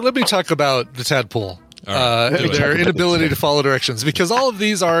 let me talk about the Tadpole. All right. And Go their ahead. inability to follow directions, because all of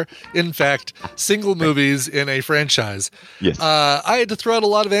these are, in fact, single movies in a franchise. Yes. I had to throw out a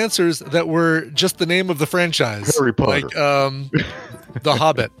lot of answers that were just the name of the franchise. Harry Potter. Like The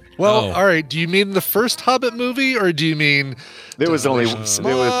Hobbit. Well, Oh. all right. Do you mean the first Hobbit movie, or do you mean There was only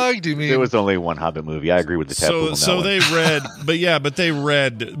Smog? Do you mean there was only one Hobbit movie. I agree with the Tadpole on that So one. they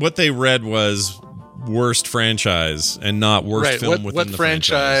read, what they read was worst franchise and not worst right? film What within the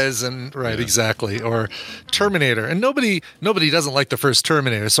franchise? And exactly, or Terminator. And nobody doesn't like the first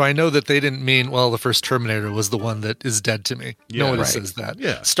Terminator, so I know that they didn't mean the first Terminator was the one that is dead to me. Yeah, no one right. says that.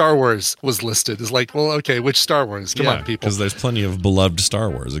 Yeah. Star Wars was listed. It's like, well, okay, which Star Wars? Come on, people. Because there's plenty of beloved Star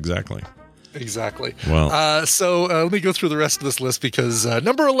Wars. Exactly. Exactly. Well. So let me go through the rest of this list, because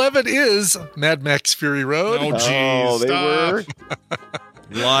number 11 is Mad Max Fury Road. Oh, jeez. Oh, they stop. were.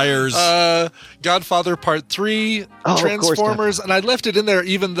 Liars. Godfather Part 3, Oh, of course, Transformers, and I left it in there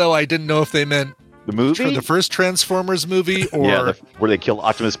even though I didn't know if they meant The movie? for the first Transformers movie or yeah, where they kill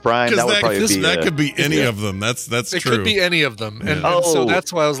Optimus Prime. Because That would probably be. that could be any of them. That's it true. could be any of them. And Yeah. so Oh.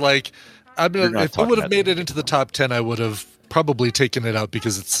 that's why I was like, You're not if it talking would have about made that. it into the top 10, I would have probably taken it out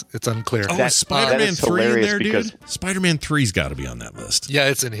because it's unclear. Oh, That- is Spider-Man that is 3 in hilarious there, dude? because- Spider-Man 3's got to be on that list. Yeah,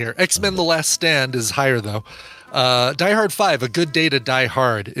 it's in here. X-Men The Last Stand is higher, though. Die Hard 5, A Good Day to Die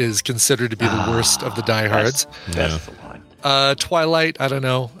Hard, is considered to be the worst of the Die Hards. That's the one. Twilight, I don't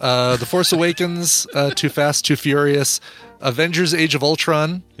know. The Force Awakens, Too Fast, Too Furious. Avengers Age of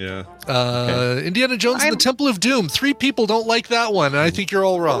Ultron. Yeah. Indiana Jones and the Temple of Doom. 3 people don't like that one, and I think you're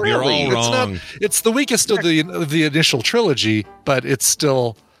all wrong. You're all It's wrong. it's the weakest of the initial trilogy, but it's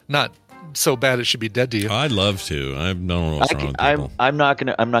still not so bad it should be dead to you. I'd love to. I don't know what's wrong with people. I'm not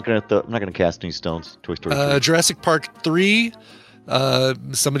gonna cast any stones. Toy Story 3. Jurassic Park 3.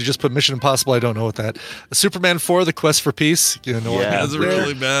 Somebody just put Mission Impossible. I don't know what that. Superman 4, The Quest for Peace. You know, Yeah. That's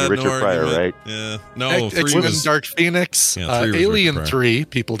really bad. Richard no Pryor, argument. right? Yeah. No, 3 X-Men was... Dark Phoenix. Yeah, 3 was Alien Richard Pryor. 3.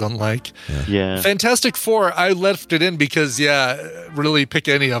 People don't like. yeah. Fantastic Four. I left it in because really pick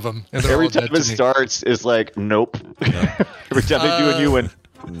any of them. And they're Every all time dead it to me. starts, it's like nope. Every time they do a new one,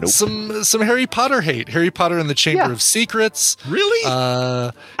 nope. Some Harry Potter hate. Harry Potter and the Chamber Yeah. of Secrets. Really?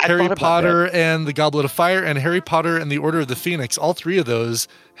 Harry thought about Potter and the Goblet of Fire, and Harry Potter and the Order of the Phoenix. All 3 of those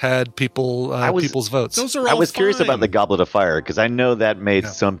had people's votes. Those are all I was curious fine. about the Goblet of Fire because I know that made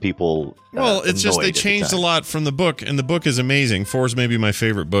some people. Well, it's just annoyed they at the changed a time. lot from the book, and the book is amazing. 4's maybe my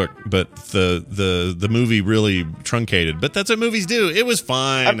favorite book, but the movie really truncated. But that's what movies do. It was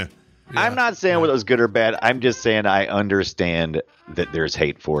fine. I'm not saying whether it was good or bad. I'm just saying I understand that there's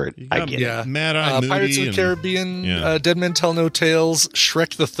hate for it. I got get it. Yeah. Mad Eye Moody Pirates of the and- Caribbean, Yeah. Dead Men Tell No Tales,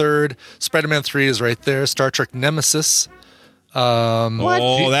 Shrek the Third, Spider-Man 3 is right there, Star Trek Nemesis.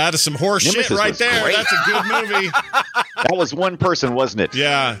 Oh, that is some horse Nemesis shit right was there. great. That's a good movie. That was one person, wasn't it?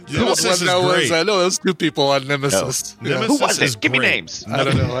 Yeah, Nemesis is great. No, those two people on Nemesis. No. Yeah. Nemesis Who was is it? Give me great. names. I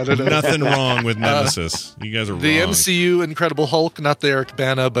don't know. Nothing wrong with Nemesis. You guys are The wrong. MCU Incredible Hulk, not the Eric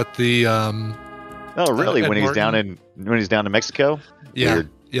Bana, but the Oh, really? Ed When he's down in Mexico? yeah, Weird.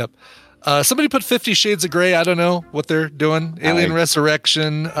 yep. Somebody put 50 Shades of Grey. I don't know what they're doing. Alien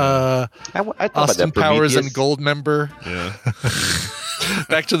Resurrection, I thought about Austin that Powers Prometheus. and Goldmember. Yeah.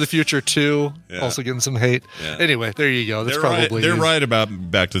 Back to the Future 2, Yeah. also getting some hate. Yeah. Anyway, there you go. That's probably They're right about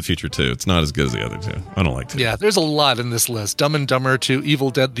Back to the Future 2. It's not as good as the other two. I don't like 2. Yeah, there's a lot in this list. Dumb and Dumber 2, the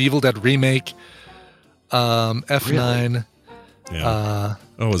Evil Dead remake, F9. Yeah.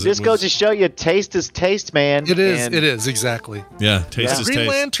 This goes to show you, taste is taste, man. It is. And It is exactly. Yeah, taste is Green taste.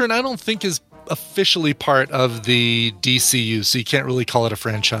 Lantern, I don't think is officially part of the DCU, so you can't really call it a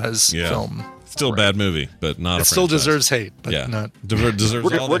franchise film. Still a bad movie, but not It a still franchise. deserves hate, but Yeah. not. Deserves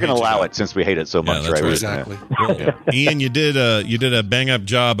We're all going the to hate you allow got. it since we hate it so much, that's right? right. Exactly. Well, Ian, you did a bang up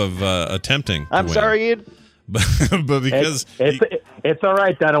job of attempting. to I'm win. sorry, Ian. but because It's all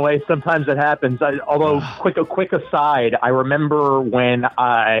right, Dunaway. Sometimes it happens. Although, quick aside, I remember when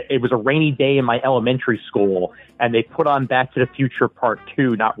it was a rainy day in my elementary school, and they put on Back to the Future Part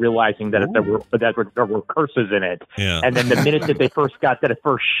 2, not realizing that there were curses in it. Yeah. And then the minute that they first got that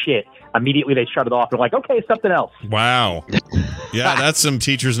first shit, immediately they shut it off. They're like, okay, something else. wow, yeah, that's some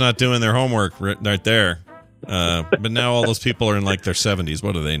teachers not doing their homework right there. But now all those people are in like their 70s.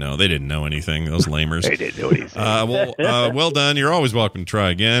 What do they know? They didn't know anything. Those lamers. They didn't know anything. Well done. You're always welcome to try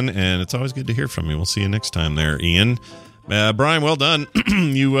again, and it's always good to hear from you. We'll see you next time there, Ian. Brian, well done.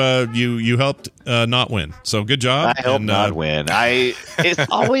 you helped not win, so good job. I helped not win. It's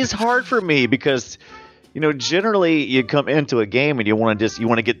always hard for me because, generally you come into a game and you want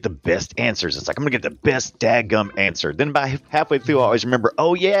to get the best answers. It's like, I'm going to get the best dadgum answer. Then by halfway through, I always remember,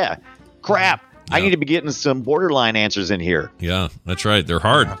 oh yeah, crap. I need to be getting some borderline answers in here. Yeah, that's right. They're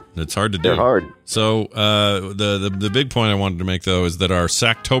hard. It's hard to do. They're hard. So the big point I wanted to make, though, is that our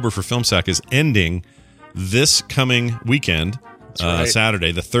Sacktober for Film Sack is ending this coming weekend, right.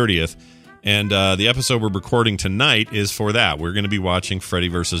 Saturday, the 30th. And the episode we're recording tonight is for that. We're going to be watching Freddy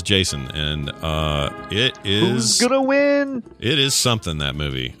vs. Jason. And it is... Who's going to win? It is something, that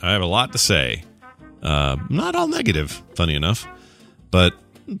movie. I have a lot to say. Not all negative, funny enough. But...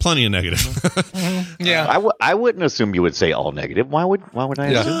 plenty of negative. Yeah, I wouldn't assume you would say all negative. Why would I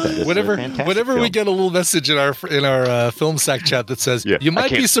assume that? It's a whenever fantastic we film. get a little message in our film sack chat that says you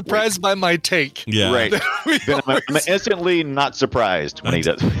might be surprised by my take. Yeah, right. Then I'm instantly not surprised when he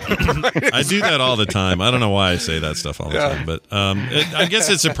does. I do that all the time. I don't know why I say that stuff all the time, but I guess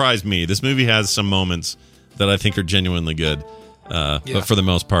it surprised me. This movie has some moments that I think are genuinely good, but for the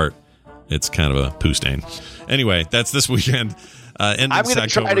most part, it's kind of a poo stain. Anyway, that's this weekend. I'm going to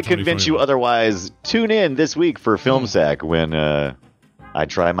try to convince you otherwise. Tune in this week for Film Sack when I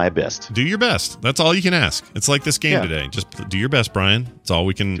try my best. Do your best. That's all you can ask. It's like this game today. Just do your best, Brian. That's all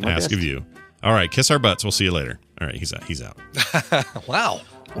we can ask best. of you. All right, kiss our butts. We'll see you later. All right, he's out. Wow.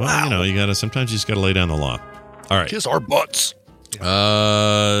 Well, you gotta. Sometimes you just gotta lay down the law. All right. Kiss our butts.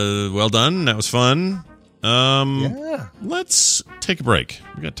 Well done. That was fun. Let's take a break.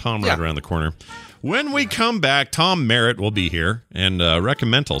 We got Tom right around the corner. When we come back, Tom Merritt will be here and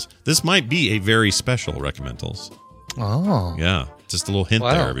Recommendals. This might be a very special Recommendals. Oh. Yeah. Just a little hint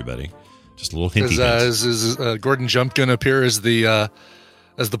there, everybody. Just a little hinty hint. Is Gordon Jump going to appear as the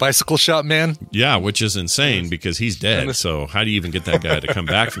bicycle shop man? Yeah, which is insane because he's dead. So how do you even get that guy to come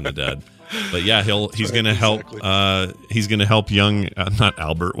back from the dead? But yeah, he's going to help. He's going to help young, not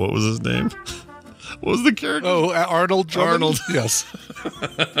Albert. What was his name? What was the character? Oh, Arnold Drummond? Arnold. Yes.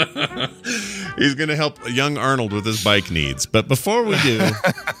 He's going to help young Arnold with his bike needs. But before we do,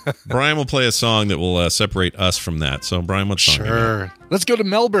 Brian will play a song that will separate us from that. So, Brian, what song? Sure. Let's go to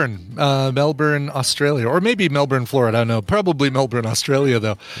Melbourne, Australia, or maybe Melbourne, Florida. I don't know. Probably Melbourne, Australia,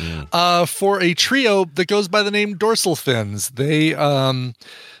 though. For a trio that goes by the name Dorsal Fins. They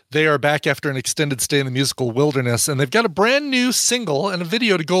are back after an extended stay in the musical wilderness, and they've got a brand new single and a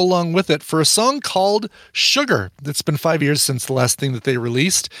video to go along with it for a song called Sugar. It's been 5 years since the last thing that they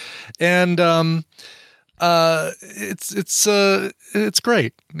released, and it's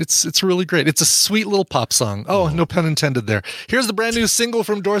great. It's really great. It's a sweet little pop song. Oh, no pun intended there. Here's the brand new single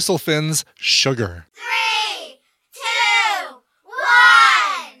from Dorsal Fins, Sugar. 3, 2, 1.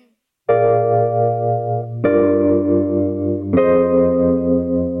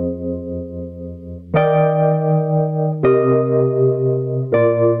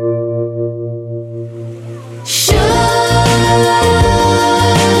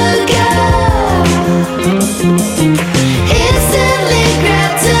 Instantly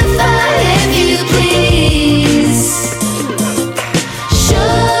gratify if you please.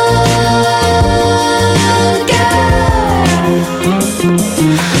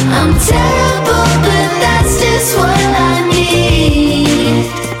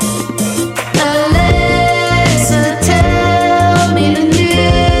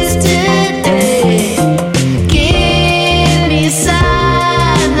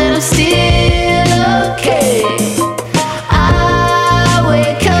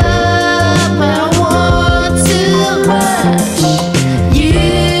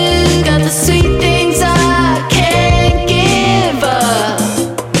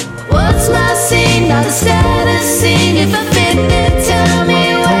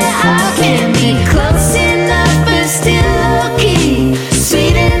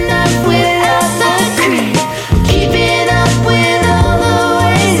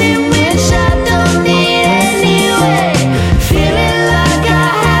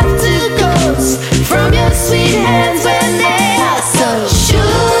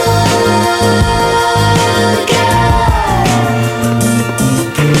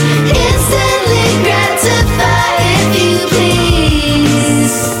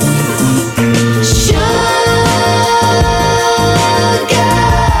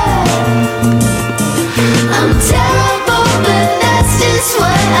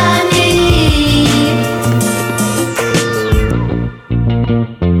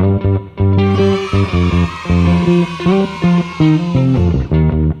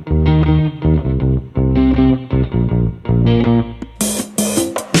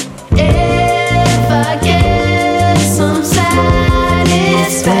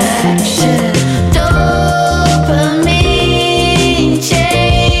 reaction. Dopamine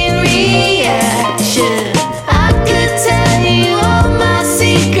chain reaction. I could tell you all my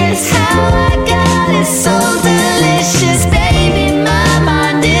secrets, how I got it so delicious. Baby, my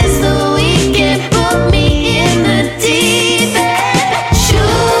mind is the weekend. Put me in the deep end.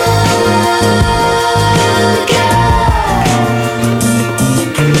 Sugar,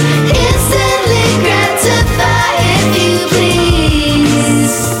 instantly gratify if you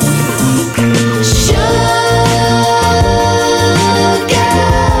please. Sugar,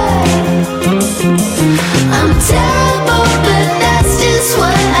 I'm terrible, but that's just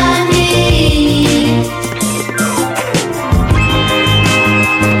what I need.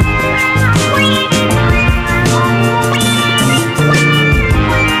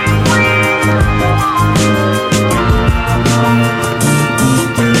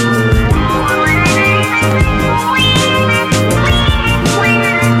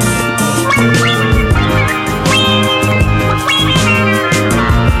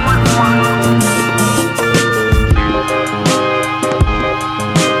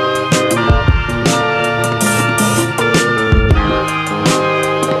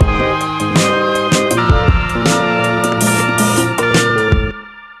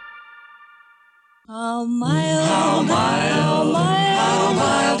 How mild, how mild, how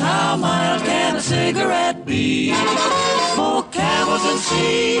mild, how mild can a cigarette be? Smoke camels and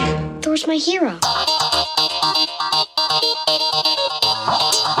see. Thor's my hero.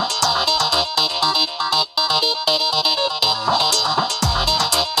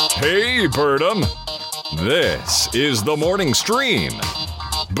 Hey, Birdum. This is the morning stream.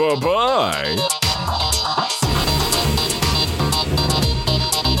 Bye-bye.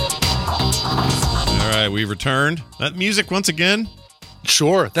 All right, we've returned. That music once again.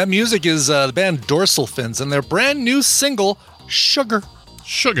 Sure. That music is the band Dorsal Fins and their brand new single, Sugar.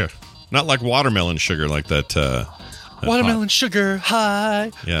 Sugar. Not like watermelon sugar, like that. Watermelon sugar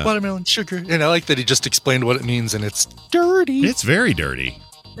high. Yeah. Watermelon sugar. And I like that he just explained what it means, and it's dirty. It's very dirty.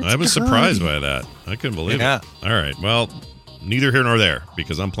 I was surprised by that. I couldn't believe Yeah. it. All right. Well, neither here nor there,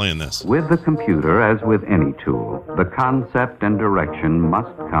 because I'm playing this. With the computer, as with any tool, the concept and direction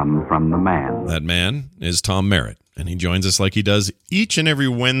must come from the man. That man is Tom Merritt, and he joins us like he does each and every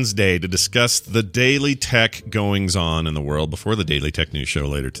Wednesday to discuss the daily tech goings-on in the world before the Daily Tech News Show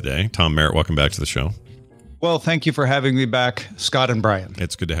later today. Tom Merritt, welcome back to the show. Well, thank you for having me back, Scott and Brian.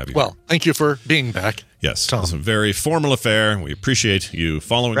 It's good to have you. Well, thank you for being back. Yes, Tom. it's a very formal affair. We appreciate you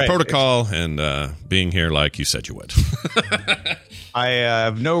following Right. protocol and being here like you said you would. I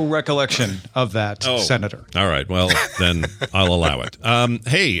have no recollection of that, Senator. All right. Well, then I'll allow it.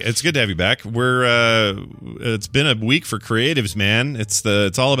 Hey, it's good to have you back. It's been a week for creatives, man. It's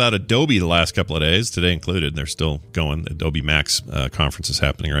all about Adobe the last couple of days, today included. They're still going. The Adobe Max conference is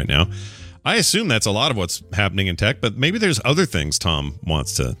happening right now. I assume that's a lot of what's happening in tech, but maybe there's other things Tom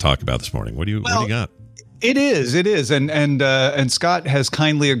wants to talk about this morning. What do you got? It is, and Scott has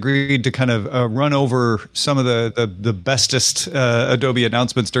kindly agreed to kind of run over some of the bestest Adobe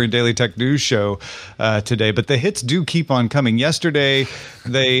announcements during Daily Tech News Show today. But the hits do keep on coming. Yesterday,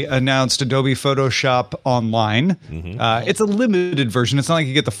 they announced Adobe Photoshop Online. Mm-hmm. It's a limited version. It's not like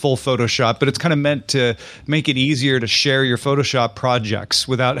you get the full Photoshop, but it's kind of meant to make it easier to share your Photoshop projects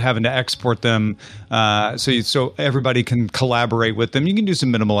without having to export them, so everybody can collaborate with them. You can do some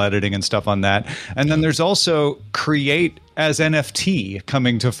minimal editing and stuff on that, and then there's also Create as NFT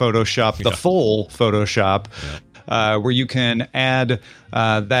coming to Photoshop, the full Photoshop, where you can add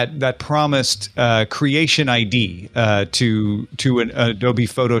that promised creation ID to an Adobe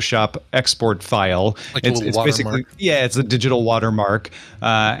Photoshop export file. Like it's basically it's a digital watermark,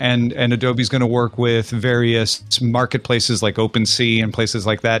 and Adobe's going to work with various marketplaces like OpenSea and places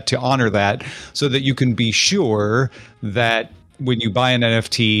like that to honor that, so that you can be sure that when you buy an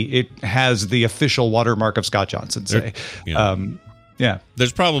NFT, it has the official watermark of Scott Johnson, say.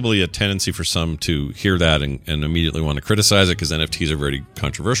 There's probably a tendency for some to hear that and immediately want to criticize it because NFTs are very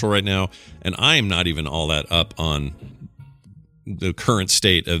controversial right now. And I am not even all that up on the current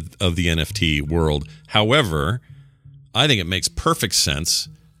state of the NFT world. However, I think it makes perfect sense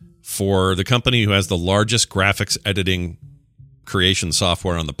for the company who has the largest graphics editing creation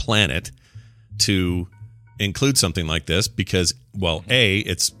software on the planet to include something like this because, well, A,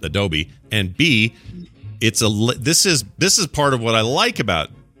 it's Adobe, and B, this is part of what I like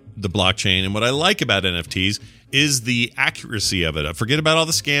about the blockchain and what I like about NFTs is the accuracy of it. Forget about all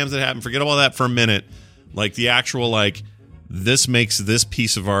the scams that happen. Forget all that for a minute. Like the actual, this makes this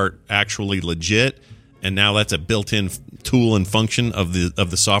piece of art actually legit, and now that's a built-in tool and function of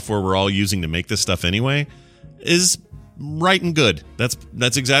the software we're all using to make this stuff anyway, is right and good.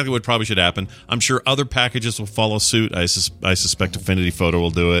 That's exactly what probably should happen. I'm sure other packages will follow suit. I suspect Affinity Photo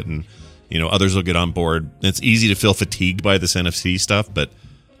will do it, and others will get on board. It's easy to feel fatigued by this NFC stuff, but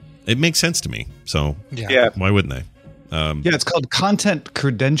it makes sense to me. So why wouldn't they? It's called content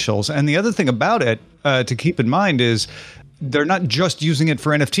credentials, and the other thing about it to keep in mind is they're not just using it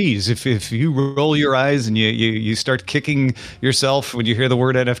for NFTs. If you roll your eyes and you start kicking yourself when you hear the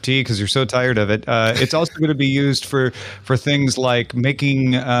word NFT because you're so tired of it, it's also going to be used for things like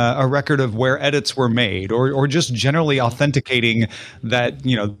making a record of where edits were made, or just generally authenticating that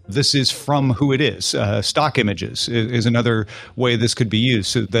this is from who it is. Stock images is another way this could be used,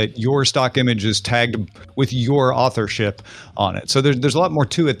 so that your stock image is tagged with your authorship on it. So there's a lot more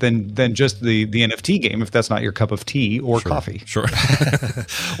to it than just the NFT game, if that's not your cup of tea or coffee. Sure.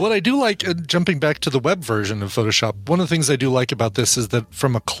 What I do like, jumping back to the web version of Photoshop, one of the things I do like about this is that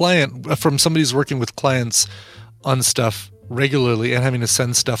from somebody who's working with clients on stuff regularly and having to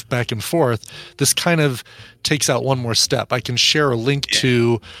send stuff back and forth, this kind of takes out one more step. I can share a link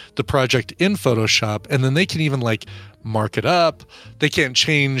to the project in Photoshop, and then they can even mark it up. They can't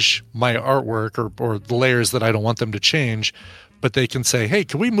change my artwork or the layers that I don't want them to change, but they can say, hey,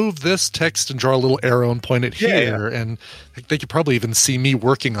 can we move this text and draw a little arrow and point it here? And they could probably even see me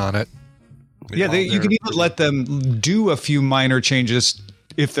working on it. You can even let them do a few minor changes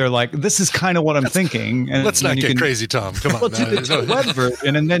if they're like, this is kind of what I'm thinking. And let's not get crazy, Tom. Come on. It's a web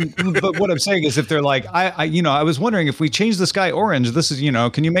version. And then, but what I'm saying is, if they're like, I was wondering if we change the sky orange, this is,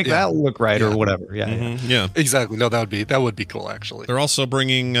 can you make that look right or whatever? Yeah, exactly. No, that would be cool, actually. They're also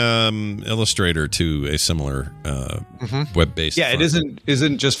bringing Illustrator to a similar web-based. Yeah, front. it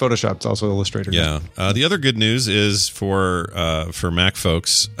isn't just Photoshop; it's also Illustrator. Yeah. The other good news is for Mac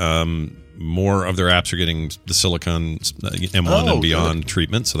folks. More of their apps are getting the Silicon M1 and beyond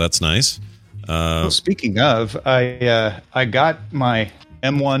treatment, so that's nice. Speaking of, I got my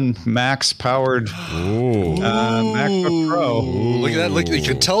M1 Max powered MacBook Pro. Look at that! Look, you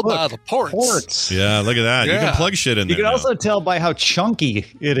can tell by the ports. Yeah, look at that. Yeah. You can plug shit in there. You can also tell by how chunky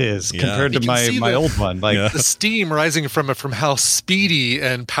it is compared to my old one. The steam rising from it, from how speedy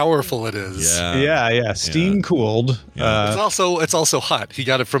and powerful it is. Yeah. Steam cooled. Yeah. It's also hot. He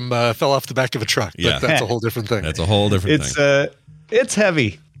got it from fell off the back of a truck. Yeah. But that's a whole different thing. That's a whole different thing. It's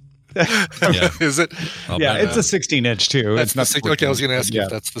heavy. Is it? It's a 16-inch too. That's it's not okay. I was going to ask you if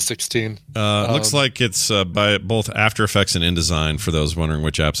that's the 16. Looks like it's by both After Effects and InDesign, for those wondering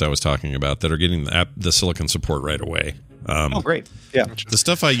which apps I was talking about, that are getting the Silicon support right away. Great! Yeah, the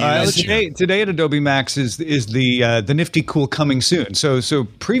stuff I use today at Adobe Max is the nifty cool coming soon. So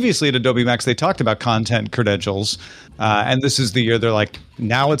previously at Adobe Max they talked about content credentials, and this is the year they're like,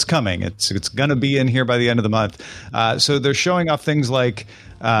 now it's coming. It's gonna be in here by the end of the month. So they're showing off things like.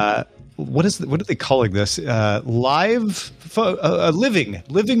 What are they calling this? Living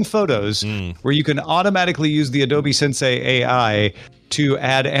photos, where you can automatically use the Adobe Sensei AI to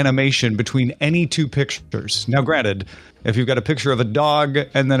add animation between any two pictures. Now, granted, if you've got a picture of a dog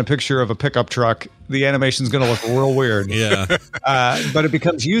and then a picture of a pickup truck, the animation is going to look real weird. Yeah. But it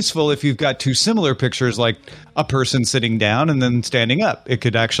becomes useful if you've got two similar pictures, like a person sitting down and then standing up. It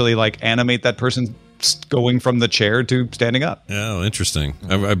could actually animate that person going from the chair to standing up. Oh, interesting.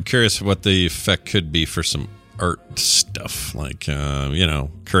 I'm curious what the effect could be for some art stuff, like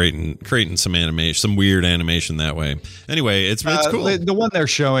creating some animation, some weird animation that way. Anyway, it's cool. The one they're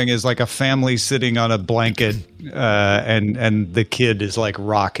showing is like a family sitting on a blanket, and the kid is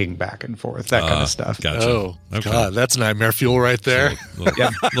rocking back and forth, that kind of stuff. Gotcha. Oh, okay. God, that's nightmare fuel right there.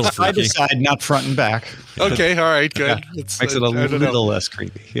 Little side to side, not front and back. Okay, all right, good. Yeah, makes it a little less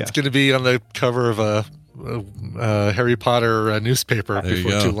creepy. Yeah, it's going to be on the cover of a Harry Potter newspaper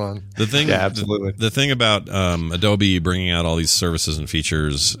before too long. The thing, absolutely. The thing about Adobe bringing out all these services and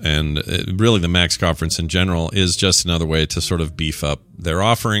features, and really the Max conference in general, is just another way to sort of beef up their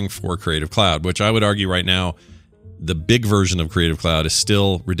offering for Creative Cloud, which I would argue right now, the big version of Creative Cloud is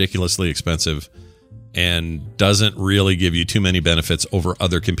still ridiculously expensive and doesn't really give you too many benefits over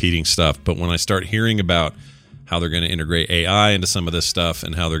other competing stuff. But when I start hearing about how they're going to integrate AI into some of this stuff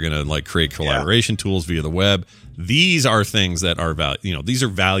and how they're going to create collaboration tools via the web, these are things that are these are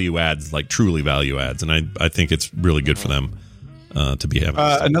value adds, truly value adds, and I think it's really good for them to be having.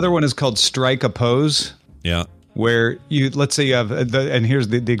 Another one is called Strike a Pose. Yeah, where let's say you have and here's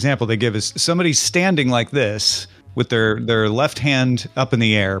the example they give is somebody standing like this with their left hand up in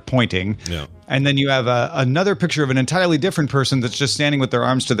the air pointing. Yeah. And then you have another picture of an entirely different person that's just standing with their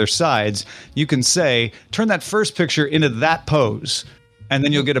arms to their sides. You can say, turn that first picture into that pose. And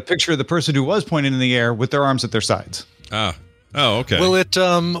then you'll get a picture of the person who was pointing in the air with their arms at their sides. Ah, Oh, okay. Will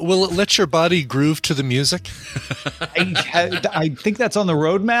it let your body groove to the music? I think that's on the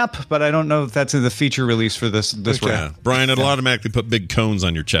roadmap, but I don't know if that's in the feature release for this Okay. round. Brian, it'll automatically put big cones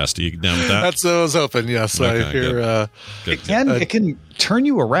on your chest. Are you down with that? That's what I was hoping. Yes, Okay, I hear. Good. It can turn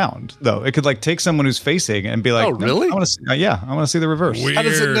you around though. It could like take someone who's facing and be like, Oh, really? I want to see, I want to see the reverse. Weird. How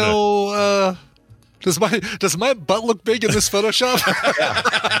does it know? Does my butt look big in this Photoshop?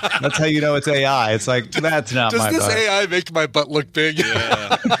 That's how you know it's AI. It's like, that's not Does my this butt. AI make my butt look big?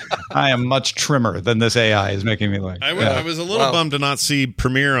 Yeah. I am much trimmer than this AI is making me look. I was a little bummed to not see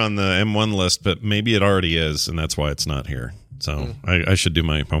Premiere on the M1 list, but maybe it already is, and that's why it's not here. So I should do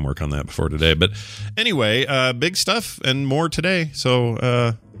my homework on that before today. But anyway, big stuff and more today.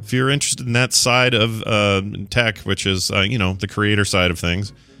 So if you're interested in that side of tech, which is, the creator side of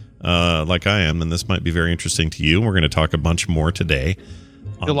things, like I am, then this might be very interesting to you. We're going to talk a bunch more today.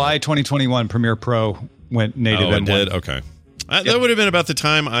 July 2021 Premiere Pro went native. Oh, it M1. did? Okay. That would have been about the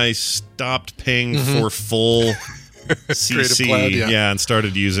time I stopped paying for full CC. Cloud, yeah. And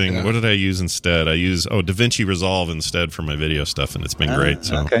started using, what did I use instead? I use DaVinci Resolve instead for my video stuff, and it's been great.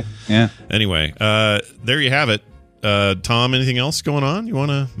 So Okay. Yeah. anyway, there you have it. Tom, anything else going on you want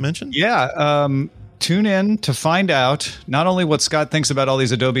to mention? Yeah. Tune in to find out not only what Scott thinks about all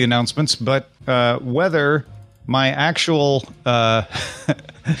these Adobe announcements, but whether my actual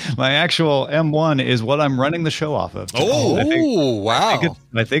M1 is what I'm running the show off of. Wow.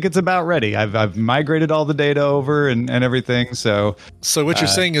 I think it's about ready. I've migrated all the data over and everything. So So what you're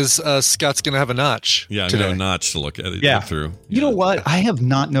saying is Scott's going to have a notch Yeah, I'm today. going to notch to look at it Yeah. through. You know what? I have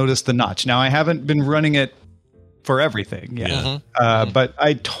not noticed the notch. Now I haven't been running it for everything. Yeah. But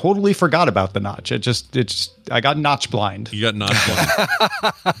I totally forgot about the notch. I got notch blind. You got notch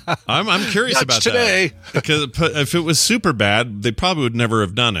blind. I'm curious Notch about today. that because if it was super bad, they probably would never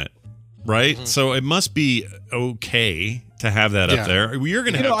have done it, right? So it must be okay to have that up there. You're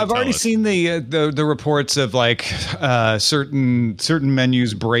going to have to I've tell already us. seen the reports of like certain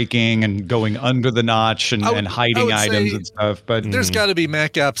menus breaking and going under the notch and I hiding would items say and stuff. But There's got to be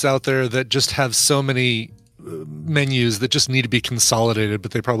Mac apps out there that just have so many menus that just need to be consolidated, but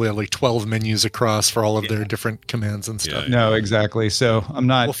they probably have like 12 menus across for all of their different commands and stuff. no, exactly. So I'm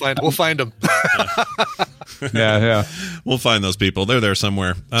not. We'll find them. Yeah. We'll find those people. They're there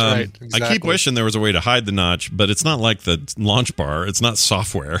somewhere. right, I keep exactly. wishing there was a way to hide the notch, but it's not like the launch bar. It's not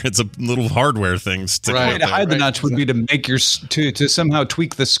software. It's a little hardware thing. Right. To hide the notch would be to make to somehow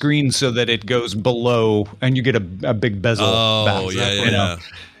tweak the screen so that it goes below and you get a big bezel. Oh, back. yeah, You know?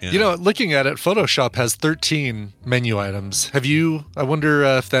 yeah. Looking at it, Photoshop has 13 menu items. I wonder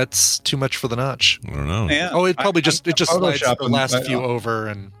if that's too much for the notch. I don't know. Yeah. Oh, it probably just slides Photoshop the and- last few over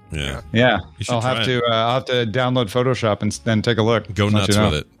and Yeah. Yeah, You should I'll try have it. to download Photoshop and then take a look. Go Let nuts you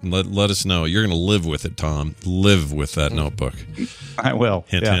know. with it. Let us know. You're going to live with it, Tom. Live with that notebook. I will.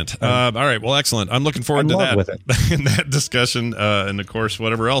 Hint, Yeah. hint. All right. Well, excellent. I'm looking forward I'm to in love that. with it. In that discussion, and of course,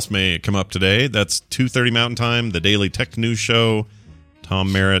 whatever else may come up today. That's 2:30 Mountain Time, the Daily Tech News Show.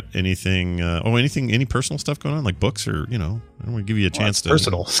 Tom Merritt. Anything? Any personal stuff going on, like books, or I don't want to give you a chance to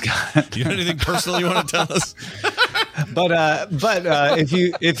personal, Scott. You got anything personal you want to tell us? But if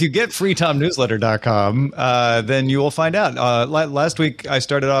you get freetomnewsletter.com, then you will find out. Last week I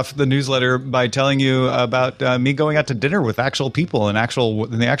started off the newsletter by telling you about me going out to dinner with actual people in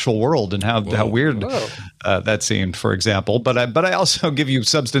the actual world and how weird that seemed, for example. But I also give you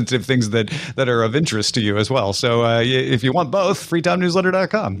substantive things that are of interest to you as well. So if you want both,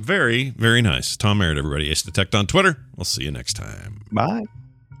 freetomnewsletter.com. Very, very nice. Tom Merritt, everybody. Ace Detect on Twitter. We'll see you next time. Bye.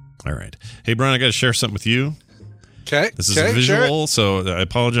 All right. Hey, Brian, I got to share something with you. okay. This is a visual, so I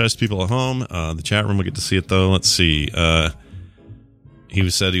apologize to people at home. The chat room will get to see it, though. Let's see. He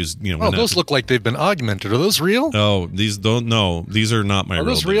said he was, Oh, those look like they've been augmented. Are those real? Oh, these don't. No, these are not my. Are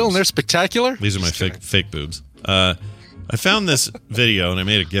those real and they're spectacular? These are my fake boobs. I found this video and I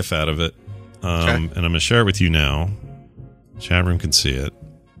made a GIF out of it, and I'm going to share it with you now. Chat room can see it.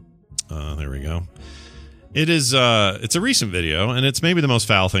 There we go. It is. It's a recent video, and it's maybe the most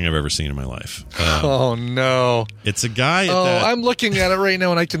foul thing I've ever seen in my life. Oh no! It's a guy. I'm looking at it right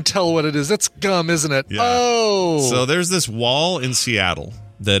now, and I can tell what it is. That's gum, isn't it? Yeah. Oh, So there's this wall in Seattle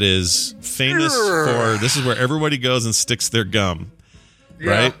that is famous for. This is where everybody goes and sticks their gum.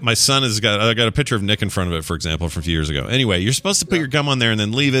 Right? My son I got a picture of Nick in front of it, for example, from a few years ago. Anyway, you're supposed to put your gum on there and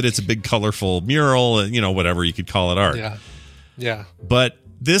then leave it. It's a big, colorful mural, whatever you could call it art. Yeah. But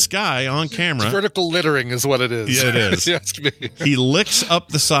this guy on camera, Vertical littering is what it is. Yeah, it is. If you ask me. he licks up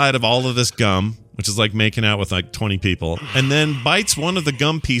the side of all of this gum, which is like making out with like 20 people, and then bites one of the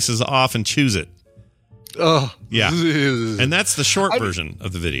gum pieces off and chews it. Oh, Yeah. And that's the short version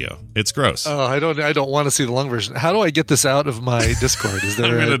of the video. It's gross. Oh, I don't want to see the long version. How do I get this out of my Discord? Is there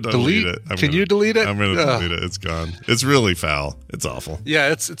I'm going a to delete it. Can you delete it? I'm going to delete it. It's gone. It's really foul. It's awful.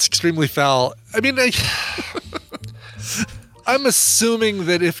 Yeah, it's extremely foul. I mean, I'm assuming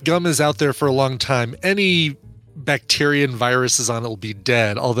that if gum is out there for a long time, any bacteria and viruses on it will be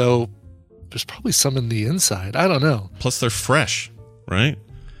dead, although there's probably some in the inside. I don't know. Plus, they're fresh, right?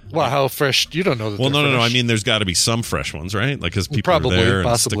 Well, how fresh? You don't know that. Well, they're no. I fresh. mean, there's got to be some fresh ones, right? Like, because people Probably, are there and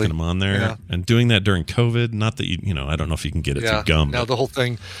possibly. sticking them on there Yeah. and doing that during COVID. Not that you know, I don't know if you can get it through gum. Now but the whole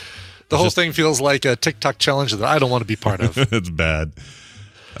thing feels like a TikTok challenge that I don't want to be part of. it's bad.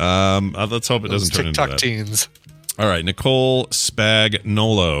 Let's hope it Those doesn't turn into TikTok that. teens. All right, Nicole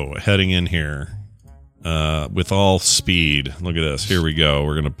Spagnolo heading in here with all speed. Look at this. Here we go.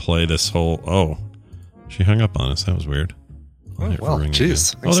 We're going to play this whole... Oh, she hung up on us. That was weird. Oh, well,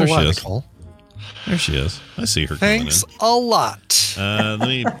 jeez. Oh, there she is. Nicole. There she is. I see her Thanks coming a lot. in. Let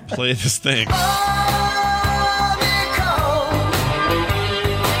me play this thing.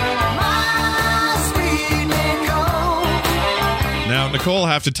 Now, Nicole will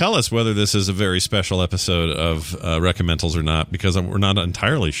have to tell us whether this is a very special episode of Recommendals or not, because we're not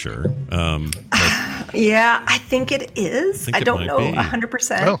entirely sure. Yeah, I think it is. I don't know be.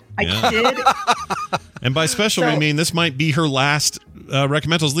 100%. Oh, I did. And by special, we So- mean this might be her last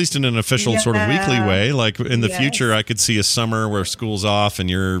Recommendals, at least in an official sort of weekly way. Like in the future, I could see a summer where school's off and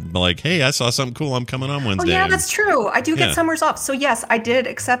you're like, hey, I saw something cool. I'm coming on Oh, Wednesday. yeah, that's true. I do get Yeah. summers off. So, yes, I did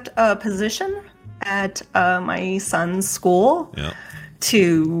accept a position at my son's school Yeah.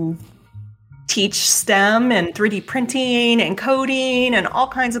 to teach STEM and 3D printing and coding and all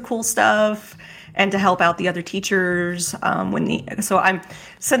kinds of cool stuff, and to help out the other teachers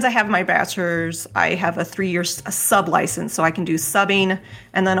since I have my bachelor's, I have a 3-year sub license, so I can do subbing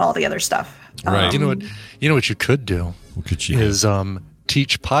and then all the other stuff. Right. You know what you could do? What could she is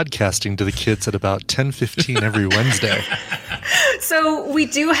teach podcasting to the kids at about 10:15 every Wednesday. So we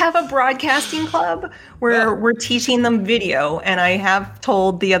do have a broadcasting club where we're teaching them video, and I have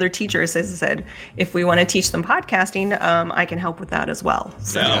told the other teachers, as I said, if we want to teach them podcasting, I can help with that as well.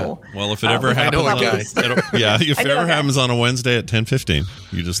 So, well, if it ever happens, if it ever happens on a Wednesday at 10:15,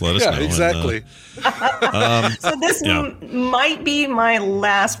 you just let us know. Yeah, exactly. So this might be my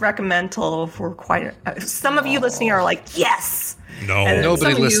last recommendal for quite. Some of you listening are like, yes. No,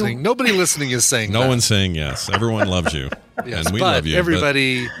 nobody listening. Nobody listening is saying. No one's saying yes. Everyone loves you, yes, and we but love you.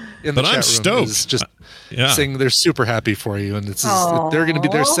 everybody in the but I'm chat room stoked. is just saying they're super happy for you, and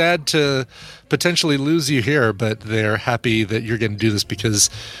they're sad to potentially lose you here, but they're happy that you're going to do this because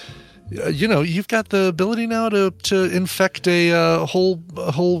you've got the ability now to infect a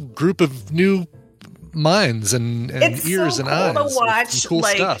whole group of new minds and it's ears so and cool eyes. to with watch, cool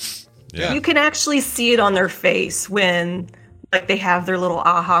like, stuff. Yeah. You can actually see it on their face when like they have their little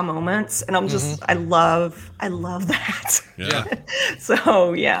aha moments, and I'm just I love that. Yeah.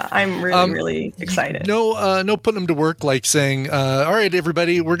 So yeah, I'm really excited. No putting them to work like saying, all right,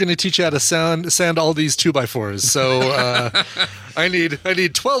 everybody, we're going to teach you how to sand all these 2x4s. So I need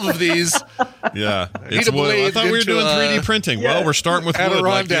 12 of these. Yeah, need a blade I thought we were into doing a 3D printing. Well, we're starting with wood,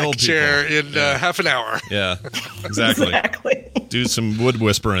 like the Adirondack old chair people. in half an hour. Yeah, exactly. Do some wood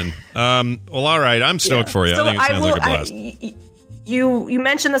whispering. Well, all right, I'm stoked for you. So I think it sounds like a blast. You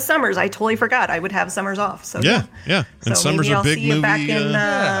mentioned the summers. I totally forgot. I would have summers off. So yeah. And so summers maybe are I'll big see you movie. back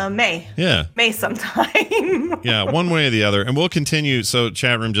in May. Yeah. May sometime. Yeah, one way or the other. And we'll continue. So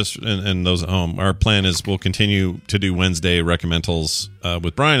chat room and those at home, our plan is we'll continue to do Wednesday recommendals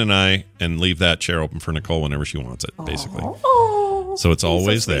with Brian and I and leave that chair open for Nicole whenever she wants it, basically. Oh, so it's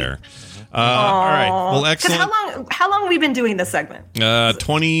always there. All right. Well, excellent. How long have we been doing this segment?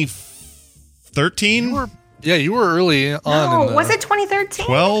 2013? You were early on. No, was it 2013?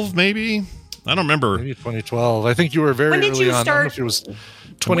 12, maybe? I don't remember. Maybe 2012. I think you were very When did early you on. start- I don't know if it was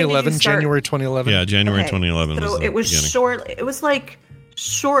 2011, January 2011. Yeah, January Okay. 2011 So was the it was beginning. short. It was like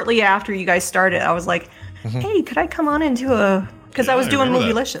shortly after you guys started. I was like, hey, could I come on into a... Because I was doing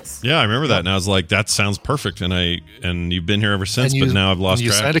remember that. Movielicious. Yeah, I remember that, and I was like, "That sounds perfect." And you've been here ever since, but now I've lost you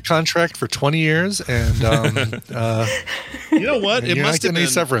track. signed a contract for 20 years, and you know what? It must have been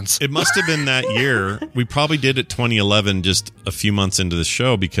severance. It must have been that year. We probably did it 2011, just a few months into the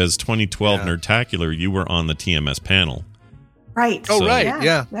show, because 2012 Nerdtacular, you were on the TMS panel. Right. Oh, So- right.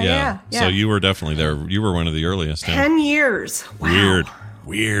 Yeah. So you were definitely there. You were one of the earliest. Yeah. 10 years. Wow.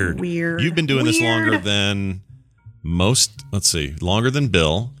 Weird. Weird. You've been doing this Weird. longer than most. Let's see, longer than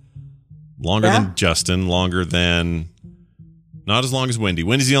Bill, longer than Justin, longer than. Not as long as Wendy.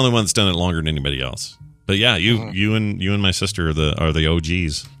 Wendy's the only one that's done it longer than anybody else. But yeah, you and my sister are the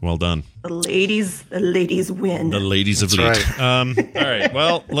OGs. Well done. The ladies win. The ladies of That's Elite. All right.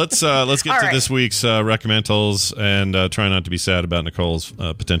 Well, let's get to this week's recommendals and try not to be sad about Nicole's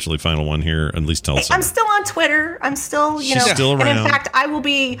potentially final one here. At least tell us. I'm still on Twitter. I'm still, She's still around. And in fact, I will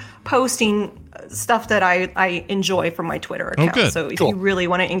be posting stuff that I enjoy from my Twitter account. Good. So if you really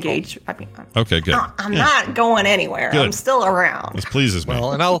want to engage, I mean, Okay, good. I'm not going anywhere. Good. I'm still around. This pleases me.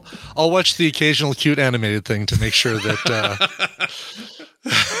 Well, and I'll watch the occasional cute animated thing to make sure that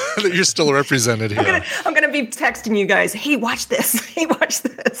that you're still represented here. I'm gonna be texting you guys. Hey, watch this. Hey, watch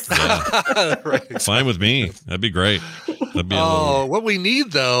this. Right. Fine with me. That'd be great. That'd be What we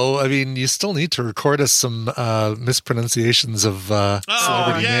need, though, I mean, you still need to record us some mispronunciations of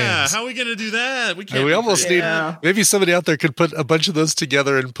celebrity names. How are we gonna do that? We can't. And we almost need. Yeah. Maybe somebody out there could put a bunch of those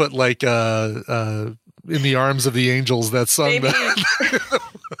together and put like "In the Arms of the Angels," that song, Maybe.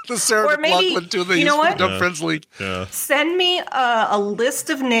 the Sarah Or maybe- McLachlan tune they you know used for what? Dumb Friends League. Yeah. Send me a list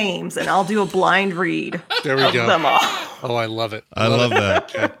of names, and I'll do a blind read There we of go. them all. Oh, I love it. I love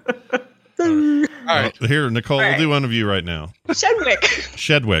that. All right. Well, here, Nicole, All we'll right. do one of you right now. Shedwick.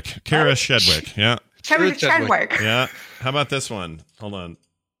 Shedwick. Kara Shedwick. Yeah. Chadwick. Yeah. How about this one? Hold on.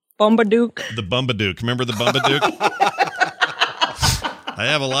 Bombadook. The Bumbadook. Remember the Bumbadook? I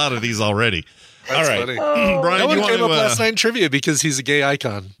have a lot of these already. All right. funny. Brian, That one you want came up to... last night in trivia because he's a gay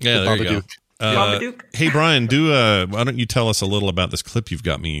icon. Yeah, the there you go. Babadook. Babadook. Hey, Brian, why don't you tell us a little about this clip you've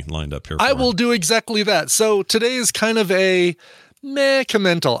got me lined up here for? I will do exactly that. So today is kind of a meh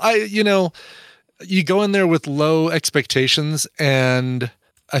commental. You go in there with low expectations, and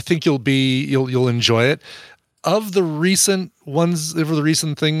I think you'll enjoy it. Of the recent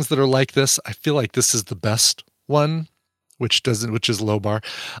things that are like this, I feel like this is the best one, which is low bar.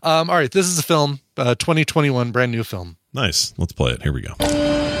 All right, this is a film, 2021, brand new film. Nice. Let's play it. Here we go.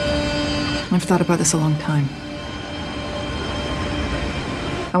 I've thought about this a long time.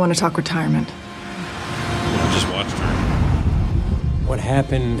 I want to talk retirement. I just watched her. What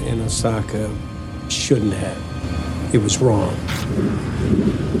happened in Osaka shouldn't have. It was wrong.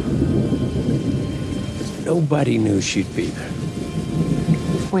 Nobody knew she'd be there.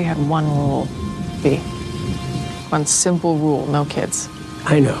 We had one rule, B. One simple rule, no kids.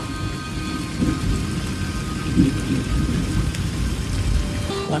 I know.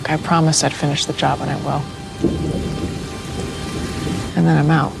 Look, I promised I'd finish the job, and I will. And then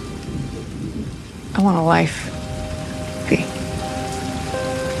I'm out. I want a life, B.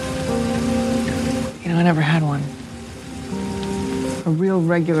 You know, I never had one. A real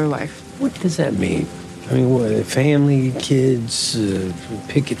regular life. What does that mean? I mean, what, family, kids,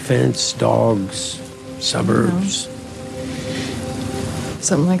 picket fence, dogs, suburbs?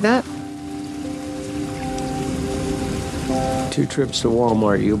 Something like that? 2 trips to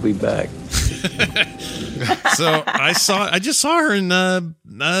Walmart, you'll be back. So I just saw her in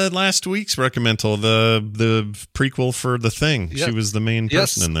last week's recommendal, the prequel for The Thing. Yep. She was the main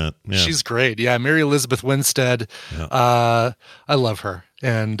person in that. Yeah. She's great. Yeah, Mary Elizabeth Winstead. Yeah. I love her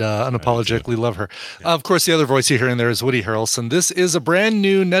and unapologetically love her. Of course, the other voice you hear in there is Woody Harrelson. This is a brand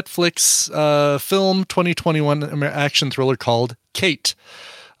new Netflix film, 2021 action thriller called Kate.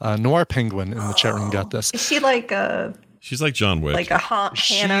 Noir Penguin in the chat room got this. Is she like a She's like John Wick.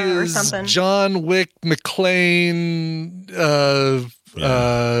 Hannah or something? John Wick, McClane,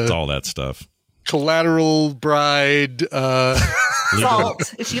 It's all that stuff. Collateral Bride,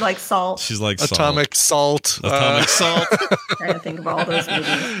 Salt. Is she like Salt? She's like Atomic Salt. Atomic Salt. Trying to think of all those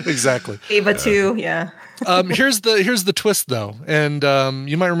movies. Exactly. Ava 2, yeah. Here's the twist, though. And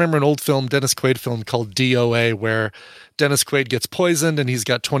you might remember an old film, Dennis Quaid film called DOA, where Dennis Quaid gets poisoned and he's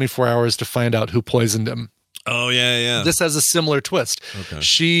got 24 hours to find out who poisoned him. Oh, yeah. This has a similar twist. Okay.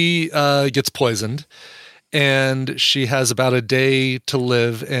 She gets poisoned, and she has about a day to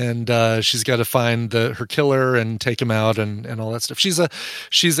live, and she's got to find her killer and take him out and all that stuff. She's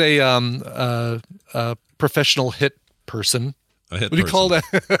a professional hit person. A hit what do you call that?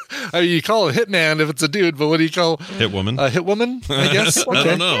 You call a hitman if it's a dude, but what do you call hit woman? A hit woman, I guess. Okay. I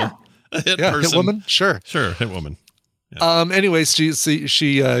don't know. Yeah. A hit Yeah, person. hit woman. Sure. Hit woman. Anyways,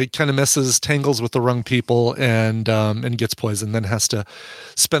 she kind of tangles with the wrong people and gets poisoned, then has to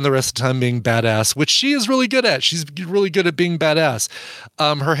spend the rest of the time being badass, which she is really good at. She's really good at being badass.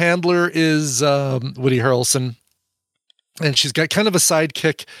 Her handler is Woody Harrelson, and she's got kind of a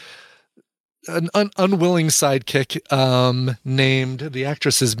sidekick, an unwilling sidekick named, the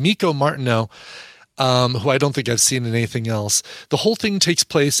actress is Miko Martineau, who I don't think I've seen in anything else. The whole thing takes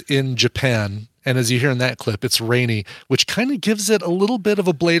place in Japan. And as you hear in that clip, it's rainy, which kind of gives it a little bit of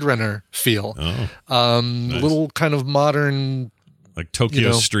a Blade Runner feel. Oh, nice. Little kind of modern Like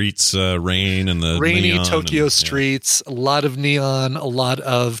Tokyo streets, rain and the rainy neon Tokyo and, streets, a lot of neon, a lot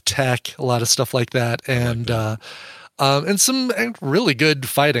of tech, a lot of stuff like that, and some really good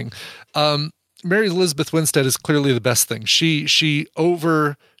fighting. Mary Elizabeth Winstead is clearly the best thing. She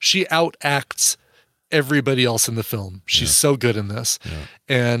outacts everybody else in the film. She's so good in this,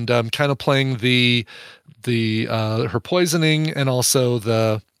 and kind of playing the her poisoning and also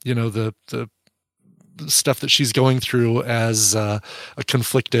the stuff that she's going through as a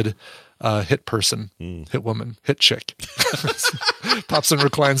conflicted hit person, hit woman, hit chick. Pops and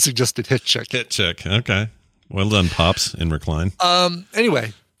Recline suggested hit chick. Hit chick. Okay. Well done, Pops in Recline.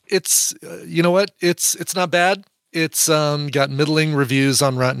 Anyway, it's you know what? It's not bad. It's got middling reviews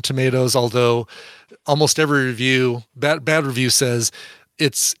on Rotten Tomatoes, although almost every review, bad review says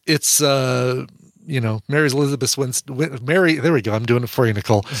it's Mary Elizabeth Winstead. There we go. I'm doing it for you,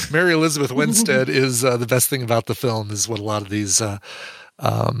 Nicole. Mary Elizabeth Winstead is the best thing about the film, is what a lot of these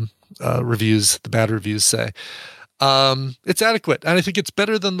reviews, the bad reviews, say. It's adequate, and I think it's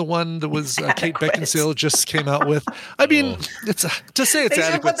better than the one that was Kate Beckinsale just came out with. I mean, it's to say it's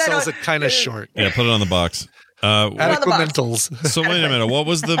adequate sells it kind of short. Yeah, put it on the box. Adequamentals. So wait a minute. What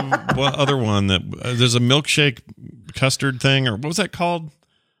was the other one that there's a milkshake custard thing, or what was that called?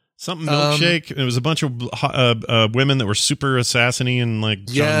 Something milkshake. It was a bunch of women that were super assassiny and like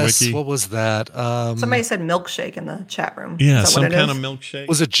John Wicky. What was that? Somebody said milkshake in the chat room. Yeah, some kind of milkshake.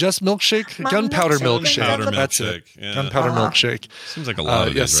 Was it just milkshake? Gunpowder milkshake. That's it. Yeah. Gunpowder milkshake. Seems like a lot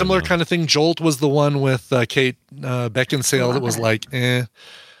of these similar right kind of thing. Jolt was the one with Kate Beckinsale that was like,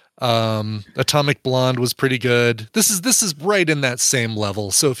 Atomic Blonde was pretty good. This is right in that same level.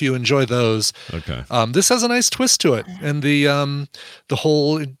 So if you enjoy those, okay. This has a nice twist to it, and the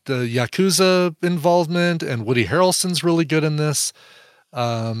Yakuza involvement, and Woody Harrelson's really good in this.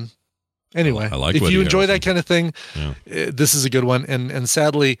 Anyway, I like if Woody you enjoy Harrelson. that kind of thing, this is a good one. And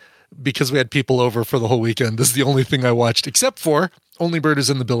sadly, because we had people over for the whole weekend, this is the only thing I watched, except for Only Murders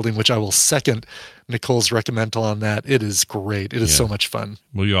in the Building, which I will second Nicole's recommendal on that. It is great. It is so much fun.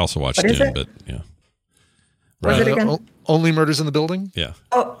 Well, you also watched What is Dune, it? but yeah. What is it again? Only Murders in the Building? Yeah.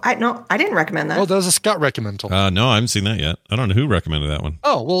 Oh, I didn't recommend that. Oh, that was a Scott recommendal. No, I haven't seen that yet. I don't know who recommended that one.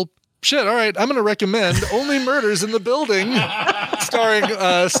 Oh, well, shit. All right. I'm going to recommend Only Murders in the Building,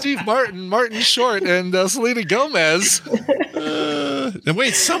 starring Steve Martin, Martin Short, and Selena Gomez. And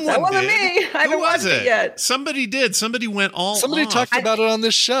wait, someone That wasn't did. me. I haven't watched it yet. Somebody did. Somebody went all Somebody off. talked about it on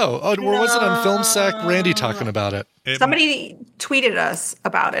this show. Oh, or was it on Film Sack? Randy talking about it. Somebody tweeted us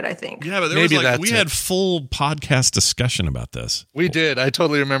about it, I think. Yeah, but there Maybe was like, that's we it. had full podcast discussion about this. We did. I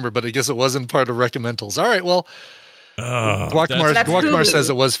totally remember, but I guess it wasn't part of recommendals. All right. Well, Guacamar says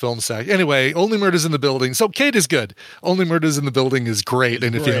it was Film Sack. Anyway, Only Murders in the Building. So Kate is good. Only Murders in the Building is great.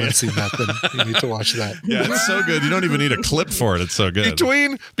 And if you haven't seen that, then you need to watch that. Yeah, it's so good. You don't even need a clip for it. It's so good.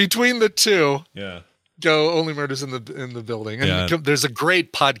 Between the two. Yeah. Go Only Murders in the Building, and there's a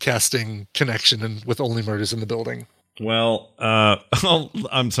great podcasting connection with Only Murders in the Building. Well,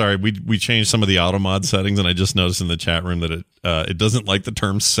 I'm sorry. We changed some of the auto mod settings, and I just noticed in the chat room that it doesn't like the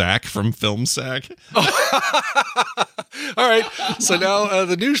term sack from Film Sack. All right, so now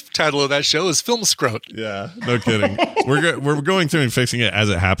the new title of that show is Film Scrote. Yeah, no kidding. We're going through and fixing it as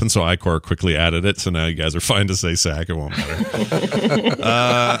it happens. So iCore quickly added it, so now you guys are fine to say sack. It won't matter.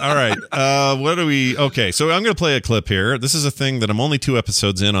 All right. What do we? Okay, so I'm going to play a clip here. This is a thing that I'm only 2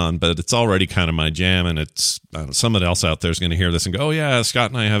 episodes in on, but it's already kind of my jam, and it's someone else out there is going to hear this and go, "Oh yeah,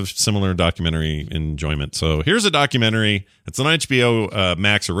 Scott and I have similar documentary enjoyment." So here's a documentary. It's an HBO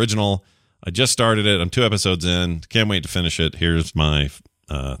Max original. I just started it. I'm 2 episodes in. Can't wait to finish it. Here's my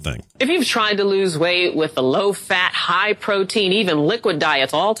thing. If you've tried to lose weight with the low-fat, high-protein, even liquid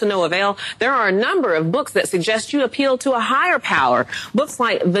diets, all to no avail, there are a number of books that suggest you appeal to a higher power. Books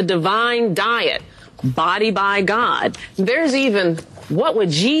like The Divine Diet, Body by God. There's even What Would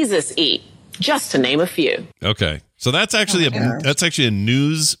Jesus Eat? Just to name a few. Okay, so that's actually a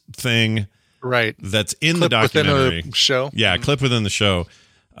news thing, right? That's in the documentary within a show. Yeah, a clip within the show.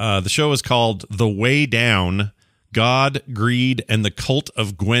 The show is called The Way Down: God, Greed, and the Cult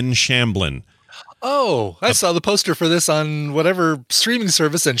of Gwen Shamblin. Oh, I saw the poster for this on whatever streaming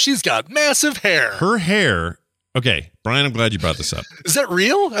service, and she's got massive hair. Her hair. Okay, Brian, I'm glad you brought this up. Is that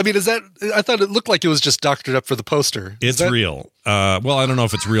real? I mean, I thought it looked like it was just doctored up for the poster. It's real. Well, I don't know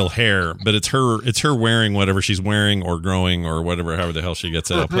if it's real hair, but it's her wearing whatever she's wearing or growing or whatever, however the hell she gets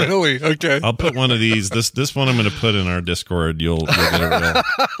it. Really? Okay. I'll put one of these. This one I'm going to put in our Discord. You'll get it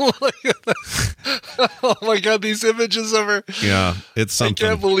real. Look at that. Oh my God, these images of her. Yeah, it's something.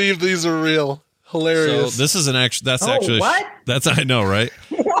 I can't believe these are real. Hilarious. So this is an actual. That's Oh, actually. what? That's I know, right?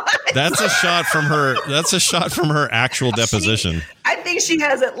 What? That's a shot from her. That's a shot from her actual deposition. I think she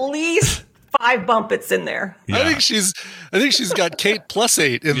has at least 5 bumpets in there. Yeah. I think she's got Kate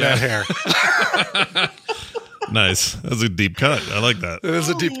 +8 in that hair. Nice. That's a deep cut. I like that. It is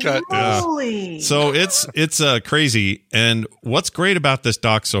a deep cut. Holy. So it's crazy. And what's great about this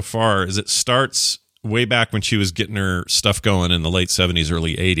doc so far is it starts way back when she was getting her stuff going in the late 70s,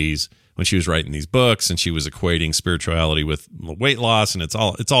 early 80s, when she was writing these books and she was equating spirituality with weight loss, and it's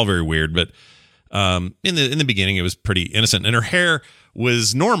all very weird. But in the beginning, it was pretty innocent, and her hair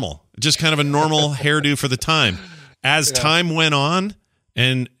was normal, just kind of a normal hairdo for the time. As time went on,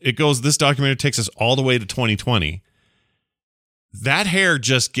 and this documentary takes us all the way to 2020. That hair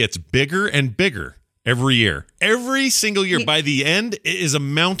just gets bigger and bigger every year. Every single year. By the end, it is a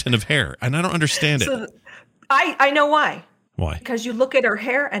mountain of hair. And I don't understand it. I know why. Why? Because you look at her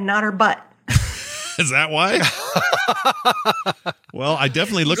hair and not her butt. Is that why? Well, I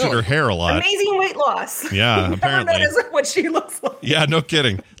definitely looked at her hair a lot. Amazing weight loss. Yeah, apparently. That is what she looks like. Yeah, no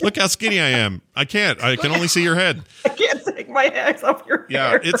kidding. Look how skinny I am. I can only see your head. I can't take my eyes off your hair.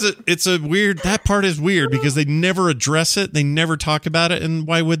 Yeah, it's a weird, that part is weird because they never address it. They never talk about it. And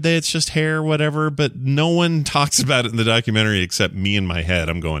why would they? It's just hair, whatever. But no one talks about it in the documentary except me in my head.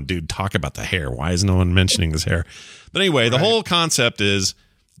 I'm going, dude, talk about the hair. Why is no one mentioning this hair? But anyway, the whole concept is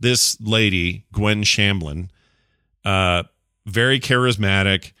this lady, Gwen Shamblin, very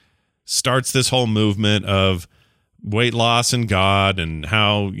charismatic, starts this whole movement of weight loss and God and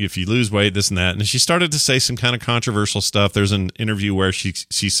how if you lose weight, this and that. And she started to say some kind of controversial stuff. There's an interview where she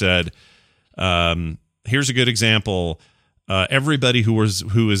said, here's a good example. Everybody who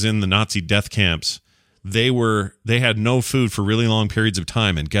was in the Nazi death camps, they had no food for really long periods of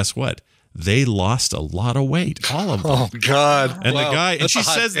time. And guess what? They lost a lot of weight, all of them. Oh God! And wow. the guy, and she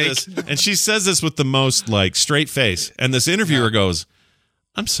says this with the most like straight face. And this interviewer goes,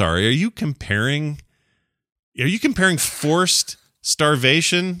 "I'm sorry, are you comparing forced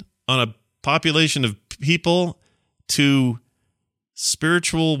starvation on a population of people to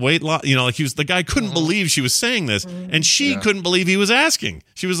spiritual weight loss?" You know, like the guy couldn't believe she was saying this, and she couldn't believe he was asking.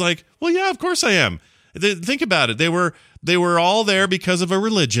 She was like, "Well, yeah, of course I am." Think about it. They were all there because of a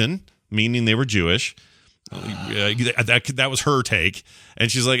religion. Meaning they were Jewish. That was her take. And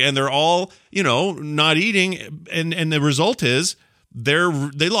she's like, and they're all, not eating. And the result is they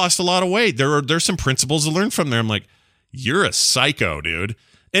lost a lot of weight. There's some principles to learn from there. I'm like, you're a psycho, dude.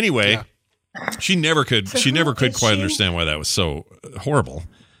 Anyway, she never could quite understand why that was so horrible.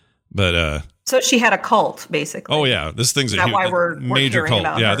 But so she had a cult, basically. Oh yeah, this thing's why we're major cult.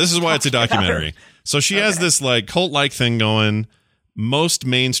 Yeah, her. this is why it's a documentary. So she has this like cult-like thing going. Most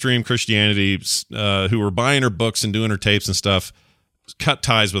mainstream Christianity who were buying her books and doing her tapes and stuff cut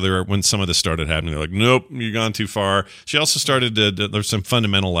ties with her when some of this started happening. They're like, nope, you've gone too far. She also started there's some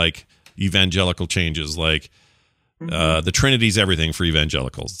fundamental like evangelical changes, like the Trinity's everything for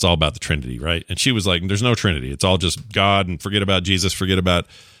evangelicals. It's all about the Trinity, right? And she was like, there's no Trinity. It's all just God, and forget about Jesus, forget about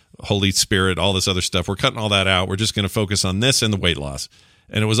Holy Spirit, all this other stuff. We're cutting all that out. We're just going to focus on this and the weight loss.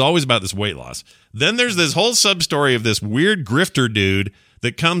 And it was always about this weight loss. Then there's this whole sub-story of this weird grifter dude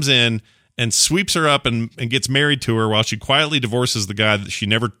that comes in and sweeps her up and gets married to her while she quietly divorces the guy that she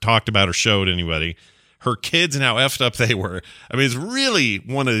never talked about or showed anybody. Her kids and how effed up they were. I mean, it's really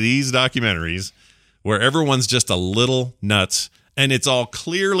one of these documentaries where everyone's just a little nuts. And it's all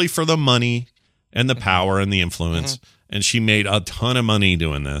clearly for the money and the power and the influence. And she made a ton of money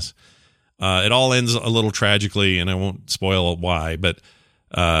doing this. It all ends a little tragically, and I won't spoil why, but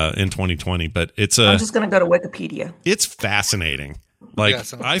in 2020, but I'm just going to go to Wikipedia. It's fascinating. Like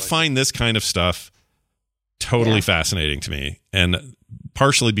I find this kind of stuff totally fascinating to me. And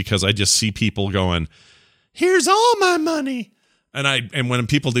partially because I just see people going, here's all my money. And when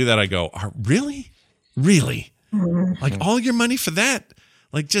people do that, I go, really? Like all your money for that?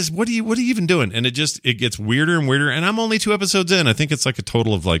 Like, just what are you even doing? And it gets weirder and weirder. And I'm only 2 episodes in. I think it's like a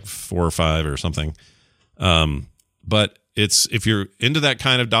total of like 4 or 5 or something. But if you're into that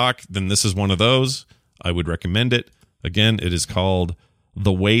kind of doc, then this is one of those. I would recommend it. Again, it is called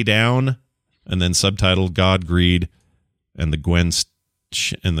The Way Down, and then subtitled God, Greed, and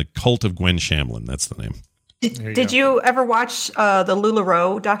the Cult of Gwen Shamblin. That's the name. Did you ever watch the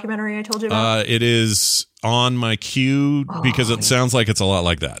LuLaRoe documentary I told you about? It is on my queue because it sounds like it's a lot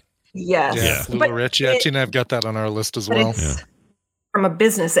like that. Yes. Yeah. LuLaRich. Yeah, Tina, I've got that on our list as well. From a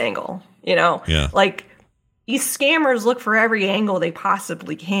business angle, Yeah. Like these scammers look for every angle they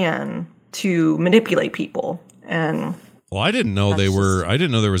possibly can to manipulate people. And well, I didn't know there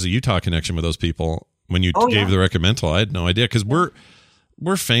was a Utah connection with those people when you gave the recommendal. I had no idea because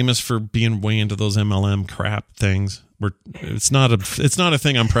we're famous for being way into those MLM crap things. It's not a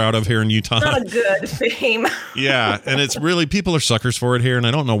thing I'm proud of here in Utah. Not a good fame. Yeah, and it's really, people are suckers for it here, and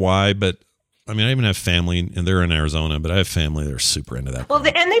I don't know why, but I mean, I even have family, and they're in Arizona, but I have family that are super into that. Well,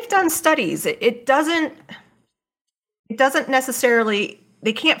 and they've done studies. It doesn't necessarily,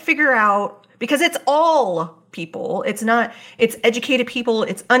 they can't figure out, because it's all people. It's educated people,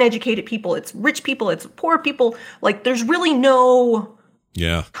 it's uneducated people, it's rich people, it's poor people. Like, there's really no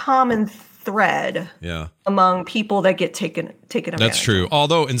common thread among people that get taken advantage. That's true.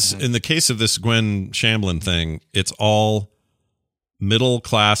 Although in the case of this Gwen Shamblin thing, it's all middle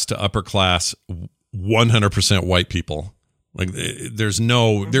class to upper class, 100% white people. Like, this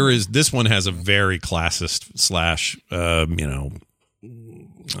one has a very classist slash, I don't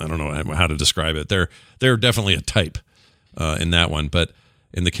know how to describe it. They're definitely a type in that one. But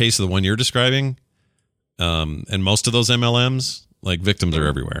in the case of the one you're describing, and most of those MLMs, like, victims are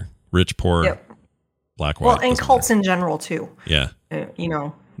everywhere. Rich, poor, black, white. Well, and cults in general too. Yeah. That's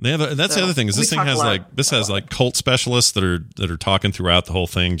the other thing is this thing has like cult specialists that are talking throughout the whole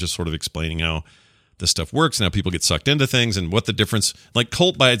thing, just sort of explaining how this stuff works and how people get sucked into things and what the difference. Like,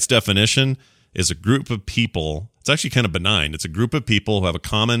 cult by its definition is a group of people. It's actually kind of benign. It's a group of people who have a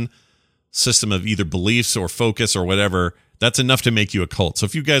common system of either beliefs or focus or whatever. That's enough to make you a cult. So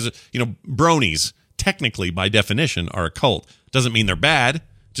if you guys, bronies technically by definition are a cult. Doesn't mean they're bad.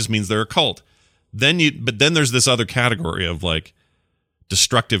 Just means they're a cult. But then there's this other category of, like,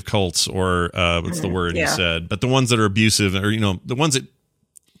 destructive cults, or what's the word you said? But the ones that are abusive, or the ones that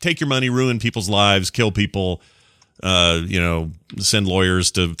take your money, ruin people's lives, kill people, send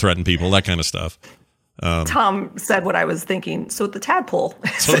lawyers to threaten people, that kind of stuff. Tom said what I was thinking. So the tadpole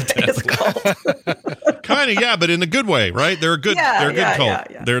is called. Kind of, yeah, but in a good way, right? They're a good, they're a good cult.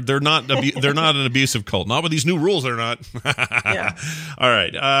 Yeah. They're not an abusive cult. Not with these new rules. They're not. All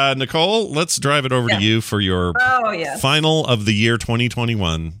right, Nicole, let's drive it over to you for your final of the year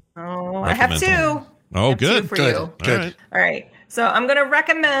 2021. Oh, I have two. Oh, good. Two for you. Good. All right. So I'm going to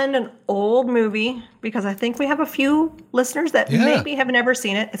recommend an old movie because I think we have a few listeners that maybe have never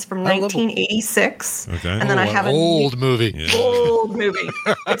seen it. It's from 1986. Okay. And then I have an old movie. Old movie.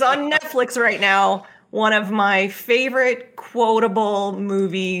 It's on Netflix right now. One of my favorite quotable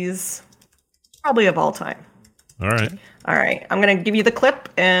movies, probably of all time. All right. I'm going to give you the clip,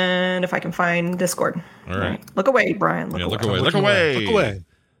 and if I can find Discord. All right. Look away, Brian. Look away.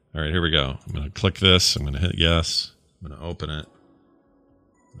 All right, here we go. I'm going to click this. I'm going to hit yes. I'm going to open it.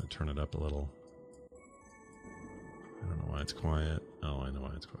 I'm going to turn it up a little. I don't know why it's quiet. Oh, I know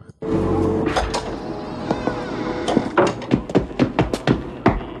why it's quiet.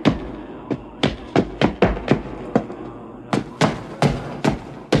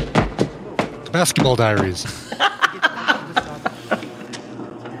 The Basketball Diaries.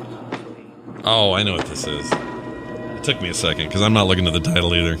 Oh, I know what this is. It took me a second because I'm not looking at the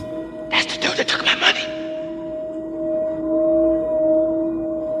title either. That's the dude that took my money.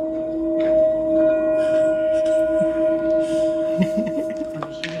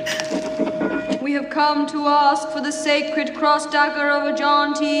 We have come to ask for the sacred cross dagger of a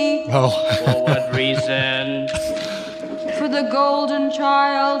jaunty. Oh. For what reason? For the golden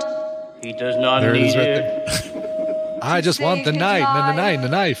child. He does not There it need is right it. there. I just want the knife and the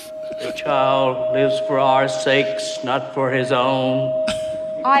knife. The child lives for our sakes, not for his own.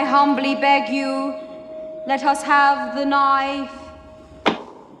 I humbly beg you, let us have the knife. I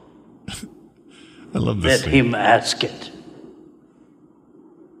love this. Let him ask it.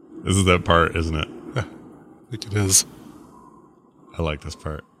 This is that part, isn't it? I think it is. I like this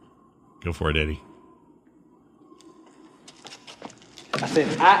part. Go for it, Eddie. I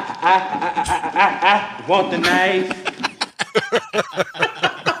said, I want the knife.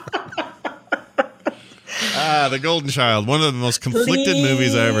 The Golden Child, one of the most conflicted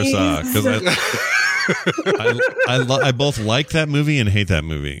movies I ever saw. Because I both like that movie and hate that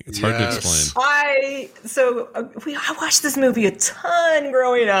movie. It's hard to explain. I watched this movie a ton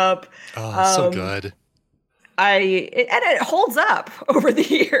growing up. Oh, so good. And it holds up over the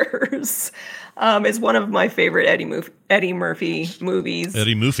years. It's one of my favorite Eddie Murphy movies.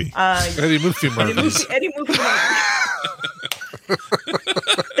 Eddie Murphy. Eddie Murphy movies. Eddie Murphy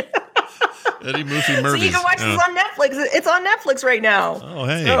Eddie Murphy So you can watch this on Netflix. It's on Netflix right now. Oh,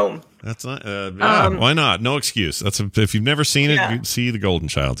 hey. So, that's not. Why not? No excuse. If you've never seen it, you see The Golden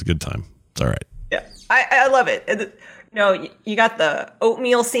Child. It's a good time. It's all right. Yeah, I love it. You got the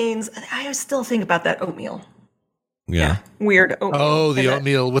oatmeal scenes. I still think about that oatmeal. Yeah. Weird oatmeal. Oh, the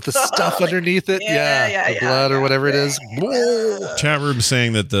oatmeal with the stuff underneath it. The blood or whatever it is. Chat room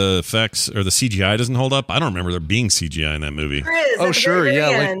saying that the effects or the CGI doesn't hold up. I don't remember there being CGI in that movie. There is, Oh, sure. very Yeah.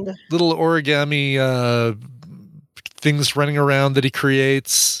 end. Like little origami things running around that he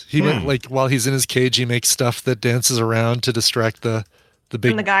creates. He like while he's in his cage, he makes stuff that dances around to distract the big.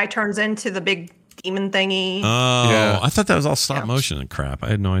 And the guy turns into the big demon thingy. Oh, Yeah. I thought that was all stop motion and crap. I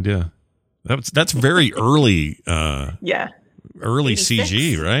had no idea. That's very early. Early 86.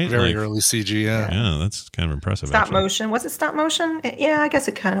 CG, right? Very early CG. Yeah. That's kind of impressive. Stop actually. motion. Was it stop motion? Yeah, I guess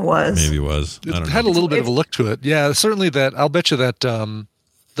it kind of was. Maybe it was. I It don't had know. a little bit of a look to it. Yeah, certainly that. I'll bet you that the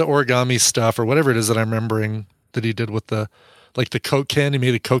origami stuff or whatever it is that I'm remembering that he did with the Coke can. He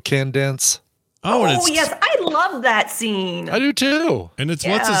made a Coke can dance. Oh, and Oh it's, yes, I love that scene. I do too. and it's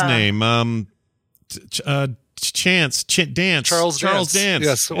what's his Yeah. name? Chance Dance. Charles Dance.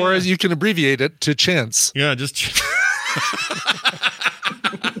 Yes, or as you can abbreviate it to Chance. Yeah, just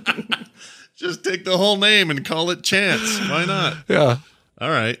just take the whole name and call it Chance. Why not? Yeah. All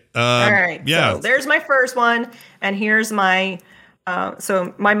right. All right. Yeah. So there's my first one, and here's my.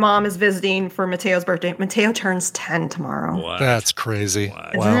 So my mom is visiting for Mateo's birthday. Mateo turns 10 tomorrow. What? That's crazy.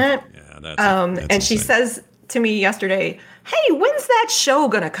 Isn't Wow. it? Yeah, that's And she insane. says to me yesterday, "Hey, when's that show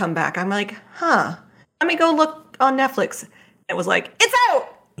gonna come back?" I'm like, "Huh? Let me go look on Netflix." It was like, "It's out."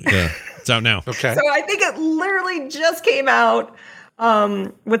 Yeah, it's out now. Okay. So I think it literally just came out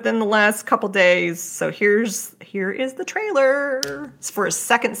within the last couple days. So here is the trailer. It's for a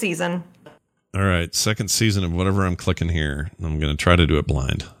second season. All right, second season of whatever I'm clicking here. I'm going to try to do it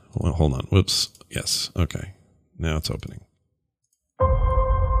blind. Well, hold on. Whoops. Yes. Okay. Now it's opening.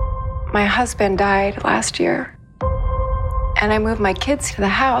 My husband died last year, and I moved my kids to the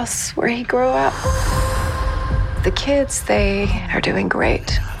house where he grew up. The kids, they are doing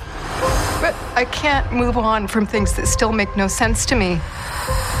great. But I can't move on from things that still make no sense to me.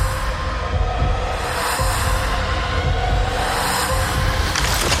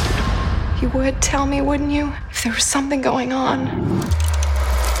 You would tell me, wouldn't you, if there was something going on?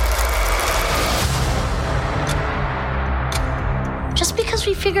 Just because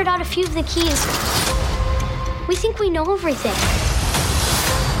we figured out a few of the keys, we think we know everything.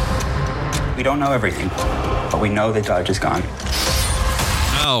 We don't know everything, but we know the judge is gone.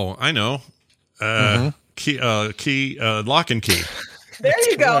 Oh, I know. Key, lock and key.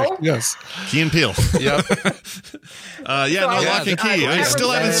 There you go. Yes. Key and Peele. Yep. Lock and Key. I still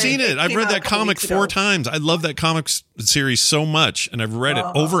haven't seen it. I've read that comic 4 times. I love that comic series so much, and I've read it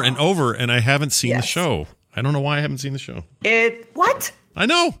over and over, and I haven't seen the show. I don't know why I haven't seen the show. What? I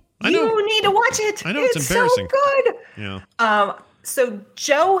know. You need to watch it. I know, it's embarrassing. So good. Yeah. So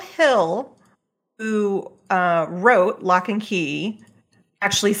Joe Hill, who wrote Lock and Key,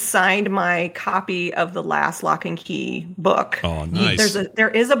 actually signed my copy of the last Lock and Key book. Oh, nice. There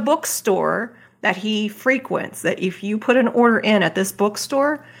is a bookstore that he frequents that if you put an order in at this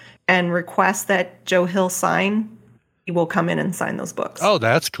bookstore and request that Joe Hill sign, he will come in and sign those books. Oh,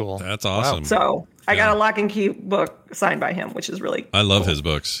 that's cool. That's awesome. So I got a Lock and Key book signed by him, which is really I love his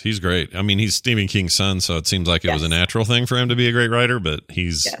books. He's great. I mean, he's Stephen King's son, so it seems like it was a natural thing for him to be a great writer, but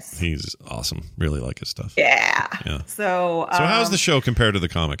he's awesome. Really like his stuff. Yeah. Yeah. So how's the show compared to the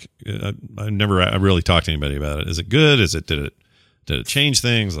comic? I really talked to anybody about it. Is it good? Did it change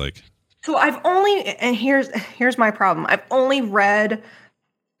things? Like, So I've only, and here's my problem. I've only read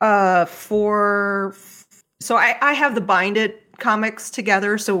so I have the binded comics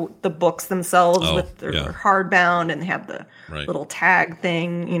together, so the books themselves with their hardbound and they have the little tag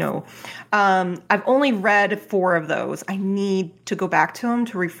thing, I've only read 4 of those. I need to go back to them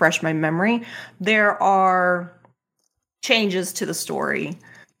to refresh my memory. There are changes to the story.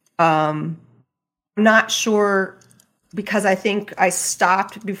 I'm not sure because I think I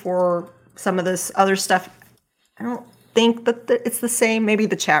stopped before some of this other stuff. I don't think that it's the same. Maybe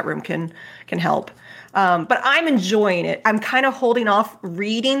the chat room can help. But I'm enjoying it. I'm kind of holding off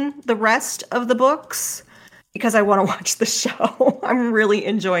reading the rest of the books because I want to watch the show. I'm really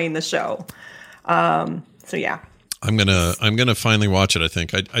enjoying the show. So yeah. I'm gonna finally watch it. I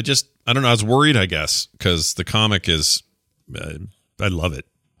think I don't know. I was worried, I guess, because the comic is I love it,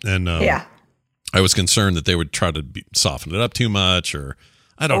 and I was concerned that they would try to soften it up too much, or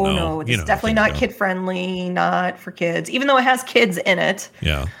I don't know. No, it's definitely not kid friendly, not for kids, even though it has kids in it.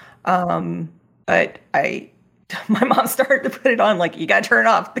 Yeah. But my mom started to put it on, like, you got to turn it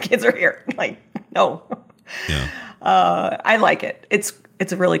off. The kids are here. Like, no. Yeah. I like it. It's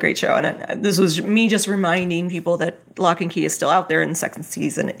a really great show. And this was me just reminding people that Lock and Key is still out there and the second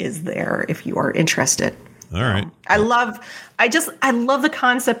season is there if you are interested. All right. I love the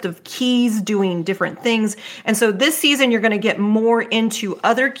concept of keys doing different things. And so this season you're going to get more into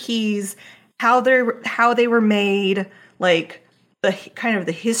other keys, how they were made, like the kind of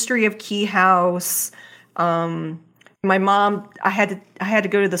the history of Key House. My mom, I had to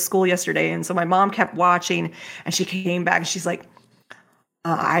go to the school yesterday, and so my mom kept watching, and she came back and she's like,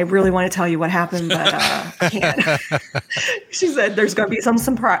 I really want to tell you what happened, but I can't. She said there's going to be some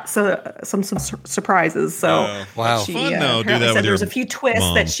surprises. So wow, she fun though. Do that said with there's your a few twists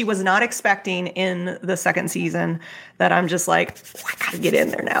mom. that she was not expecting in the second season. That I'm just like, I got to get in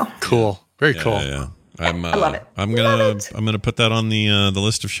there now. Cool, very cool. Yeah. I love it. I'm gonna put that on the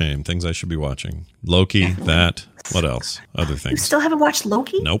list of shame things I should be watching. Loki, that. What else? Other You things. still haven't watched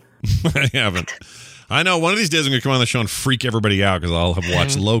Loki? Nope, I haven't. I know one of these days I'm gonna come on the show and freak everybody out because I'll have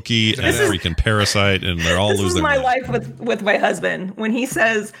watched Loki and freaking Parasite, and they're all This is losing. my life with my husband. When he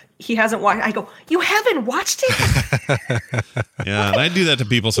says he hasn't watched, I go, "You haven't watched it?" Yeah, and I do that to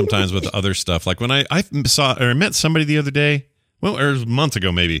people sometimes with other stuff. Like when I met somebody the other day, well, it was months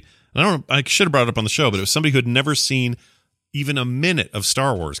ago maybe. I should have brought it up on the show, but it was somebody who had never seen even a minute of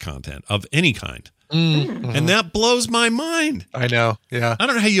Star Wars content of any kind. Mm-hmm. And that blows my mind. I know. Yeah. I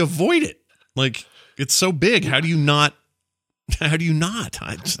don't know how you avoid it. Like, it's so big. How do you not? I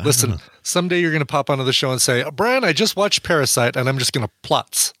Listen, someday you're going to pop onto the show and say, Brian, I just watched Parasite, and I'm just going to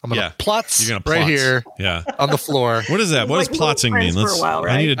plots. I'm going to plots You're gonna right plots. here Yeah. on the floor. What is that? What does plotsing mean? for a while,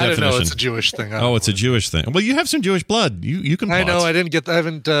 right? I need a I definition. don't know. It's a Jewish thing. It's a Jewish thing. Well, you have some Jewish blood. You can plots. I know. I haven't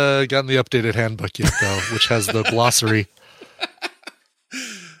gotten the updated handbook yet, though, which has the glossary.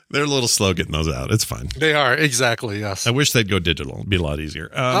 They're a little slow getting those out. It's fine. They are, exactly, yes. I wish they'd go digital. It'd be a lot easier.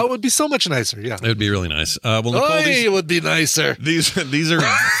 It would be so much nicer, yeah. It would be really nice. Well, Nicole, it would be nicer. These are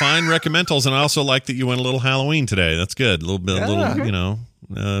fine recommendals, and I also like that you went a little Halloween today. That's good. A little bit,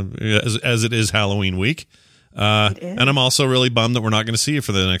 as it is Halloween week. And I'm also really bummed that we're not going to see you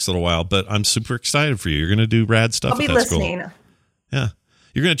for the next little while, but I'm super excited for you. You're going to do rad stuff I'll be at that listening. school. Yeah.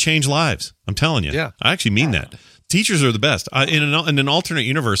 You're going to change lives. I'm telling you. Yeah. I actually mean that. Teachers are the best. In an alternate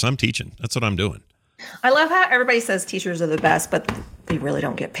universe, I'm teaching. That's what I'm doing. I love how everybody says teachers are the best, but they really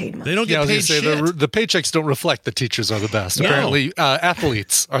don't get paid much. They don't get paid shit. The paychecks don't reflect the teachers are the best. No. Apparently,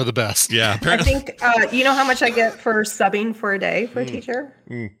 athletes are the best. Yeah. I think, you know how much I get for subbing for a day for a teacher?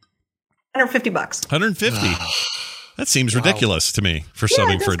 $150. $150. That seems ridiculous to me for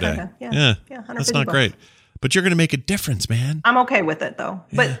subbing for a day. Yeah, that's not great. But you're going to make a difference, man. I'm okay with it though.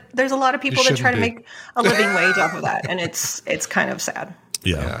 But there's a lot of people that try to make a living wage off of that, and it's kind of sad.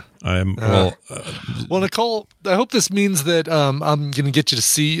 Yeah. Well, Nicole, I hope this means that I'm going to get to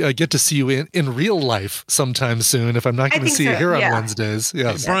see you in real life sometime soon. If I'm not going to see you here on Wednesdays,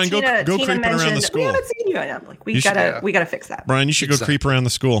 yes. Brian, go creeping around the school. We haven't seen you. I'm like, we gotta fix that. Brian, you should go creep around the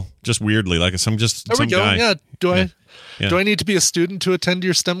school just weirdly, like some There we go. guy. Yeah. Do I need to be a student to attend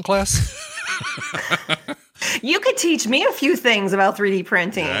your STEM class? You could teach me a few things about 3D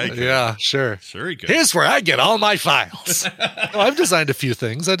printing. Yeah, sure. Sure you could. Here's where I get all my files. I've designed a few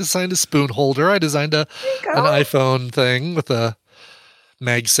things. I designed a spoon holder. I designed an iPhone thing with a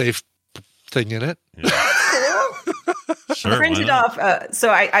MagSafe thing in it. Sure, printed off.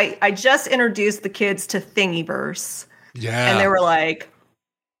 So I just introduced the kids to Thingiverse. Yeah. And they were like...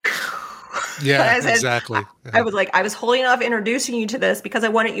 Yeah, said, exactly. I was holding off introducing you to this because I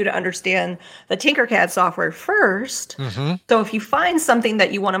wanted you to understand the Tinkercad software first. Mm-hmm. So if you find something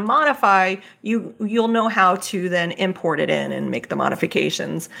that you want to modify, you'll know how to then import it in and make the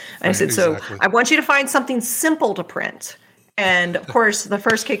modifications. And I said, so I want you to find something simple to print. And of course, the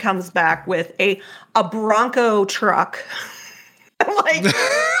first kid comes back with a Bronco truck. I'm like,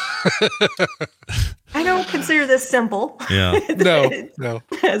 I don't consider this simple. Yeah. No.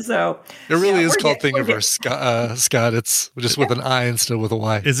 So it really is called Thingiverse, Scott. It's just with an I instead of with a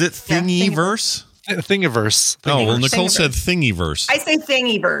Y. Is it Thingiverse? Thingiverse. Oh, well, Nicole said Thingiverse. I say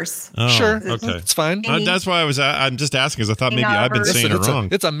Thingiverse. Oh, sure. Okay. It's fine. That's why I'm just asking because I thought maybe I've been saying it wrong.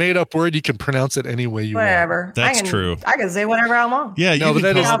 It's a made up word. You can pronounce it any way you want. That's true. I can say whatever I want. Yeah,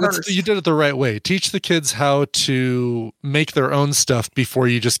 you did it the right way. Teach the kids how to make their own stuff before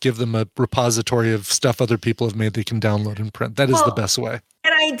you just give them a repository of stuff other people have made they can download and print. That is the best way.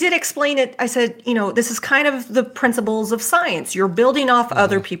 And I did explain it. I said, this is kind of the principles of science. You're building off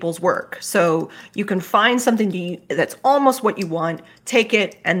other people's work. So you can find something that's almost what you want, take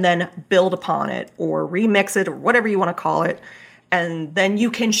it, and then build upon it or remix it or whatever you want to call it. And then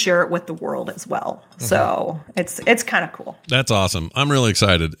you can share it with the world as well. Mm-hmm. So it's kind of cool. That's awesome. I'm really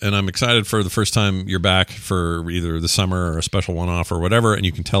excited. And I'm excited for the first time you're back for either the summer or a special one-off or whatever. And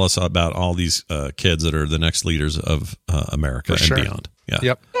you can tell us about all these kids that are the next leaders of America and beyond. Yeah.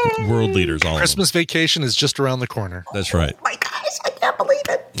 Yep. Yeah, World leaders, all Christmas Vacation is just around the corner. That's right. Oh my gosh, I can't believe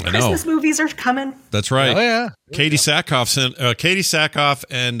it. I know. Christmas movies are coming. That's right. Oh, yeah. Katie Sackhoff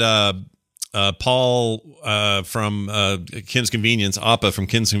and Paul from Kim's Convenience, Appa from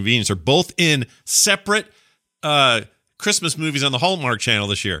Kim's Convenience, are both in separate Christmas movies on the Hallmark Channel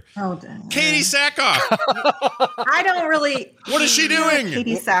this year. Oh, dang. Katie Sackhoff. I don't really. What is she doing?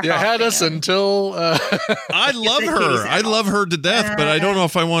 Katie Sackhoff. You had us until. I love her. I love her to death, but I don't know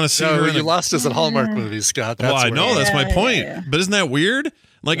if I want to see her. You lost us at Hallmark movies, Scott. Well, I know that's my point. But isn't that weird?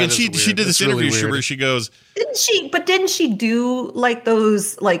 Like, That and she is did weird. this That's really interview weird. where she goes, Didn't she do like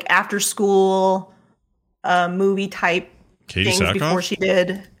those like after school movie type Katie things Sackhoff? before she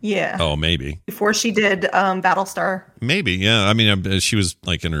did? Yeah. oh, maybe. Before she did Battlestar. Maybe, yeah. I mean, she was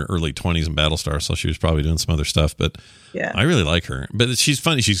like in her early 20s in Battlestar, so she was probably doing some other stuff. But Yeah. I really like her. But she's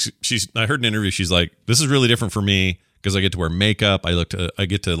funny. She's. I heard an interview. She's like, "This is really different for me because I get to wear makeup. I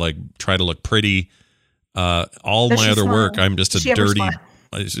get to like try to look pretty. All Does my she other smile? work, I'm just Does a she ever dirty. smile?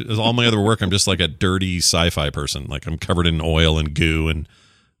 All my other work, I'm just like a dirty sci-fi person. Like I'm covered in oil and goo and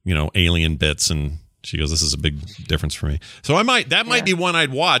alien bits." And she goes, "This is a big difference for me." So that might be one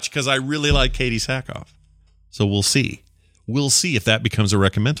I'd watch because I really like Katie Sackhoff. So we'll see. We'll see if that becomes a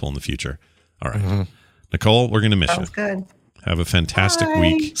recommendal in the future. All right. Nicole, we're going to miss Sounds you. good. Have a fantastic Bye.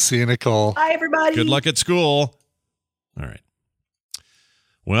 week. See you, Nicole. Bye, everybody. Good luck at school. All right.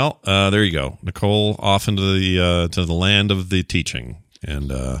 Well, there you go. Nicole off into the land of the teaching.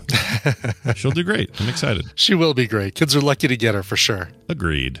 And she'll do great. I'm excited. She will be great. Kids are lucky to get her for sure.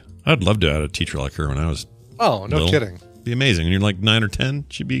 Agreed. I'd love to have a teacher like her when I was Oh, no little. kidding. Be amazing. And you're like 9 or 10,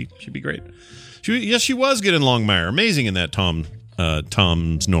 she'd be great. She was good in Longmire. Amazing in that Tom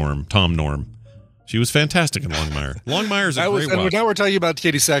Norm. She was fantastic in Longmire. Longmire's a great watch. Now we're talking about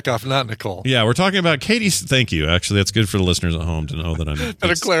Katie Sackhoff, not Nicole. Yeah, we're talking about Katie's. Thank you. Actually, that's good for the listeners at home to know that I'm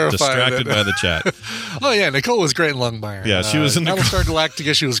distracted by the chat. Oh, yeah. Nicole was great in Longmire. Yeah, she was in Battlestar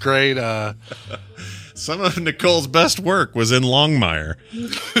Galactica. She was great. Some of Nicole's best work was in Longmire.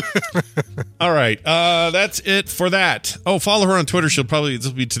 All right. That's it for that. Oh, follow her on Twitter. This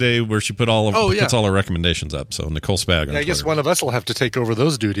will be today where she puts all her recommendations up. So Nicole Spag on I guess Twitter. one of us will have to take over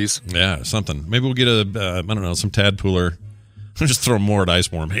those duties. Yeah, something. Maybe we'll get some tadpooler. I'll just throw more at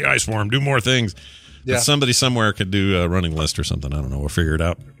Iceworm. Hey, Iceworm, do more things. Yeah. But somebody somewhere could do a running list or something. I don't know. We'll figure it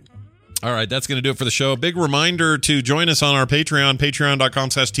out. All right, that's going to do it for the show. Big reminder to join us on our Patreon,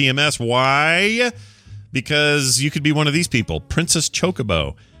 patreon.com/TMS. Why? Because you could be one of these people. Princess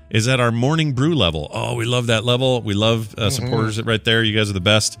Chocobo is at our morning brew level. Oh, we love that level. We love supporters right there. You guys are the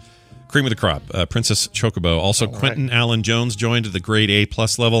best. Cream of the crop. Princess Chocobo. Also, Quentin Allen Jones joined at the grade A+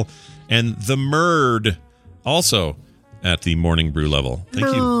 level. And the Murd also at the morning brew level.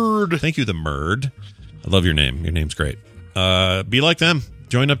 Thank you, the Murd. I love your name. Your name's great. Be like them.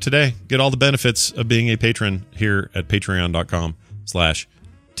 Join up today. Get all the benefits of being a patron here at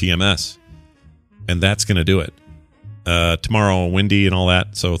patreon.com/TMS. And that's going to do it. Tomorrow, windy and all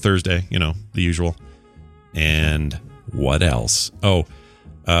that. So Thursday, the usual. And what else? Oh,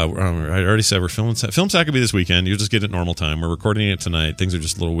 I already said we're filming. Film sack will be this weekend. You'll just get it at normal time. We're recording it tonight. Things are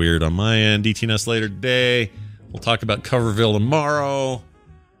just a little weird on my end. DTNS later today. We'll talk about Coverville tomorrow.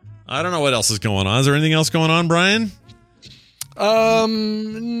 I don't know what else is going on. Is there anything else going on, Brian?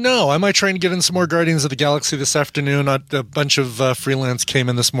 No, I might try and get in some more Guardians of the Galaxy this afternoon. A bunch of freelance came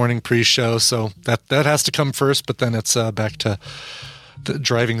in this morning pre-show, so that has to come first. But then it's back to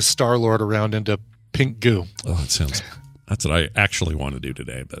driving Star-Lord around into pink goo. Oh, that's what I actually want to do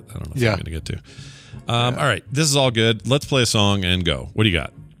today, but I don't know if I'm going to get to. All right, this is all good. Let's play a song and go. What do you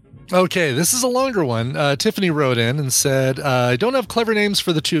got? Okay, this is a longer one. Tiffany wrote in and said, I don't have clever names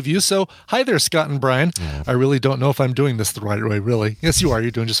for the two of you, so hi there, Scott and Brian. I really don't know if I'm doing this the right way, really. Yes, you are.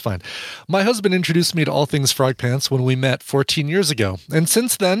 You're doing just fine. My husband introduced me to all things Frog Pants when we met 14 years ago, and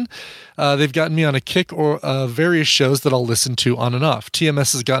since then, they've gotten me on a kick or various shows that I'll listen to on and off.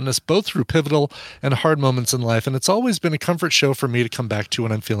 TMS has gotten us both through pivotal and hard moments in life, and it's always been a comfort show for me to come back to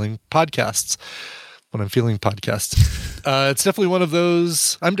when I'm feeling podcasts. It's definitely one of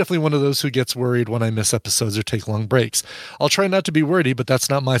those. I'm definitely one of those who gets worried when I miss episodes or take long breaks. I'll try not to be wordy, but that's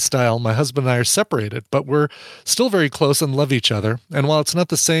not my style. My husband and I are separated, but we're still very close and love each other. And while it's not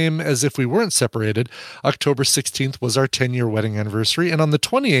the same as if we weren't separated, October 16th was our 10-year wedding anniversary. And on the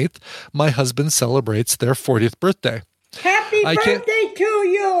 28th, my husband celebrates their 40th birthday. Happy birthday to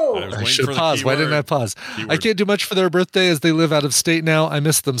you! I should pause. Why didn't I pause? I can't do much for their birthday as they live out of state now. I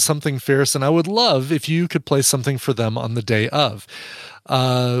miss them something fierce, and I would love if you could play something for them on the day of.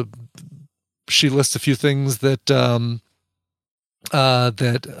 She lists a few things that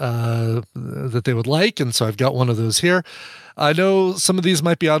that they would like, and so I've got one of those here. I know some of these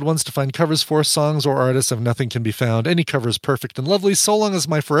might be odd ones to find covers for. Songs or artists of Nothing Can Be Found. Any cover is perfect and lovely, so long as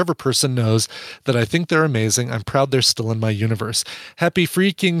my forever person knows that I think they're amazing. I'm proud they're still in my universe. Happy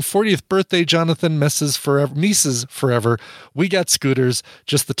freaking 40th birthday, Jonathan. Mises forever. We got scooters.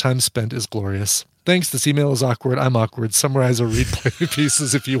 Just the time spent is glorious. Thanks. This email is awkward. I'm awkward. Summarize or replay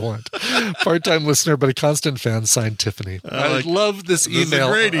pieces if you want. Part-time listener, but a constant fan. Signed, Tiffany. I love this email. This is a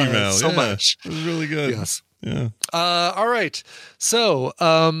great email. So much. It was really good. Yes. Yeah. All right. So,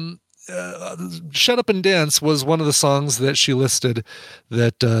 Shut Up and Dance was one of the songs that she listed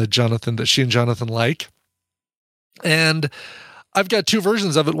that she and Jonathan like. And I've got two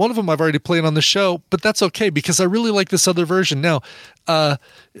versions of it. One of them I've already played on the show, but that's okay because I really like this other version. Now,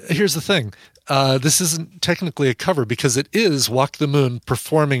 here's the thing. This isn't technically a cover because it is Walk the Moon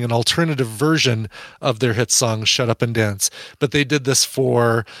performing an alternative version of their hit song, Shut Up and Dance. But they did this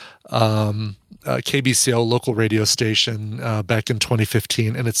for KBCO local radio station back in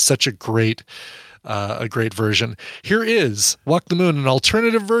 2015, and it's such a great version. Here is Walk the Moon, an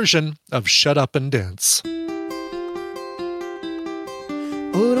alternative version of Shut Up and Dance.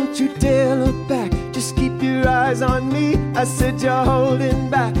 Oh, don't you dare look back, just keep your eyes on me. I said you're holding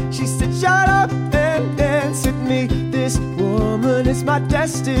back. She said shut up and dance with me. This woman is my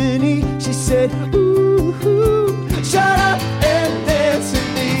destiny. She said ooh, ooh, shut up and dance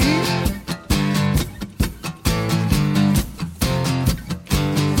with me.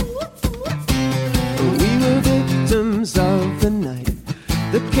 We were victims of the night,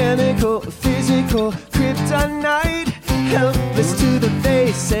 the chemical, physical kryptonite. Helpless to the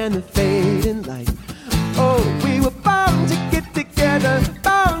face and the fading light. Oh, we were bound to get together,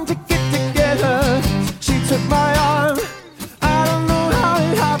 bound to get together. She took my arm, I don't know how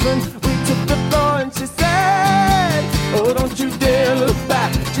it happened. We took the floor and she said, oh, don't you dare look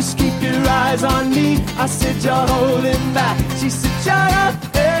back, just keep your eyes on me. I said, you're holding back. She said, shut up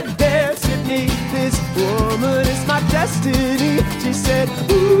and dance with me. This woman is my destiny. She said,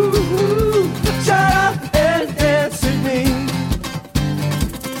 ooh, ooh, shut up and dance with me.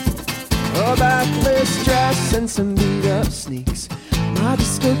 A backless dress and some beat-up sneaks. My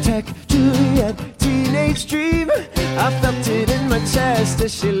discotheque, Juliet, teenage dream. I felt it in my chest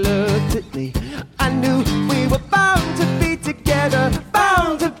as she looked at me. I knew we were bound to be together,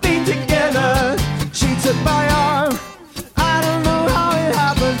 bound to be together. She took my arm, I don't know how it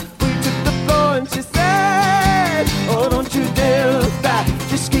happened. We took the floor and she said, oh, don't you dare look back,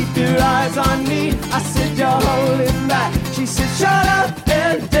 just keep your eyes on me. I said, you're holding back. She said, shut up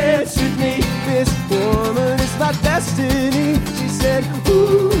and dance with me. This woman is my destiny. She said,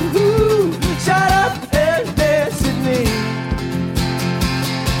 ooh, ooh, shut up and dance with me.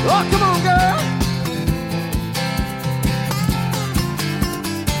 Oh, come on, girl.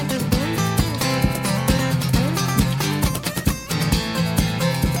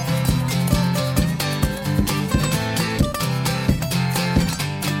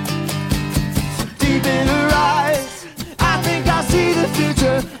 Deep in her eyes, I think I see the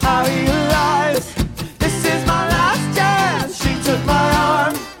future. I realize this is my last chance. She took my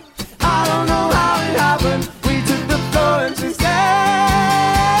arm, I don't know how it happened. We took the floor and she said,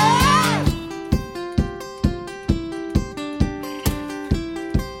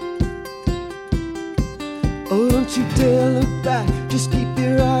 oh, don't you dare look back, just keep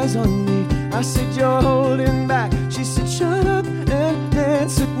your eyes on me. I said, you're holding back. She said, shut up and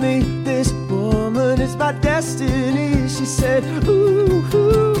dance with me. This woman is my destiny. She said, ooh,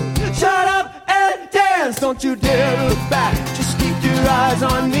 ooh, shut up and dance. Don't you dare look back, just keep your eyes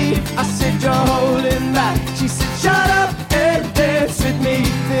on me. I said, you're holding back. She said, shut up and dance with me.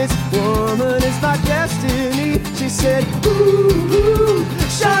 This woman is my destiny. She said, ooh, ooh,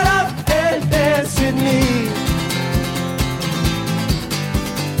 shut up and dance with me.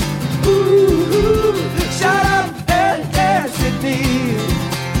 Ooh, shut up and dance with me.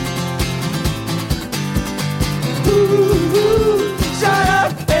 Ooh, shut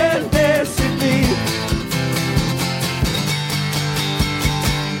up and dance with me.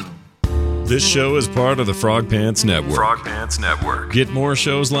 This show is part of the Frog Pants Network. Frog Pants Network. Get more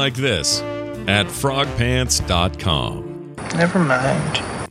shows like this at frogpants.com. Never mind.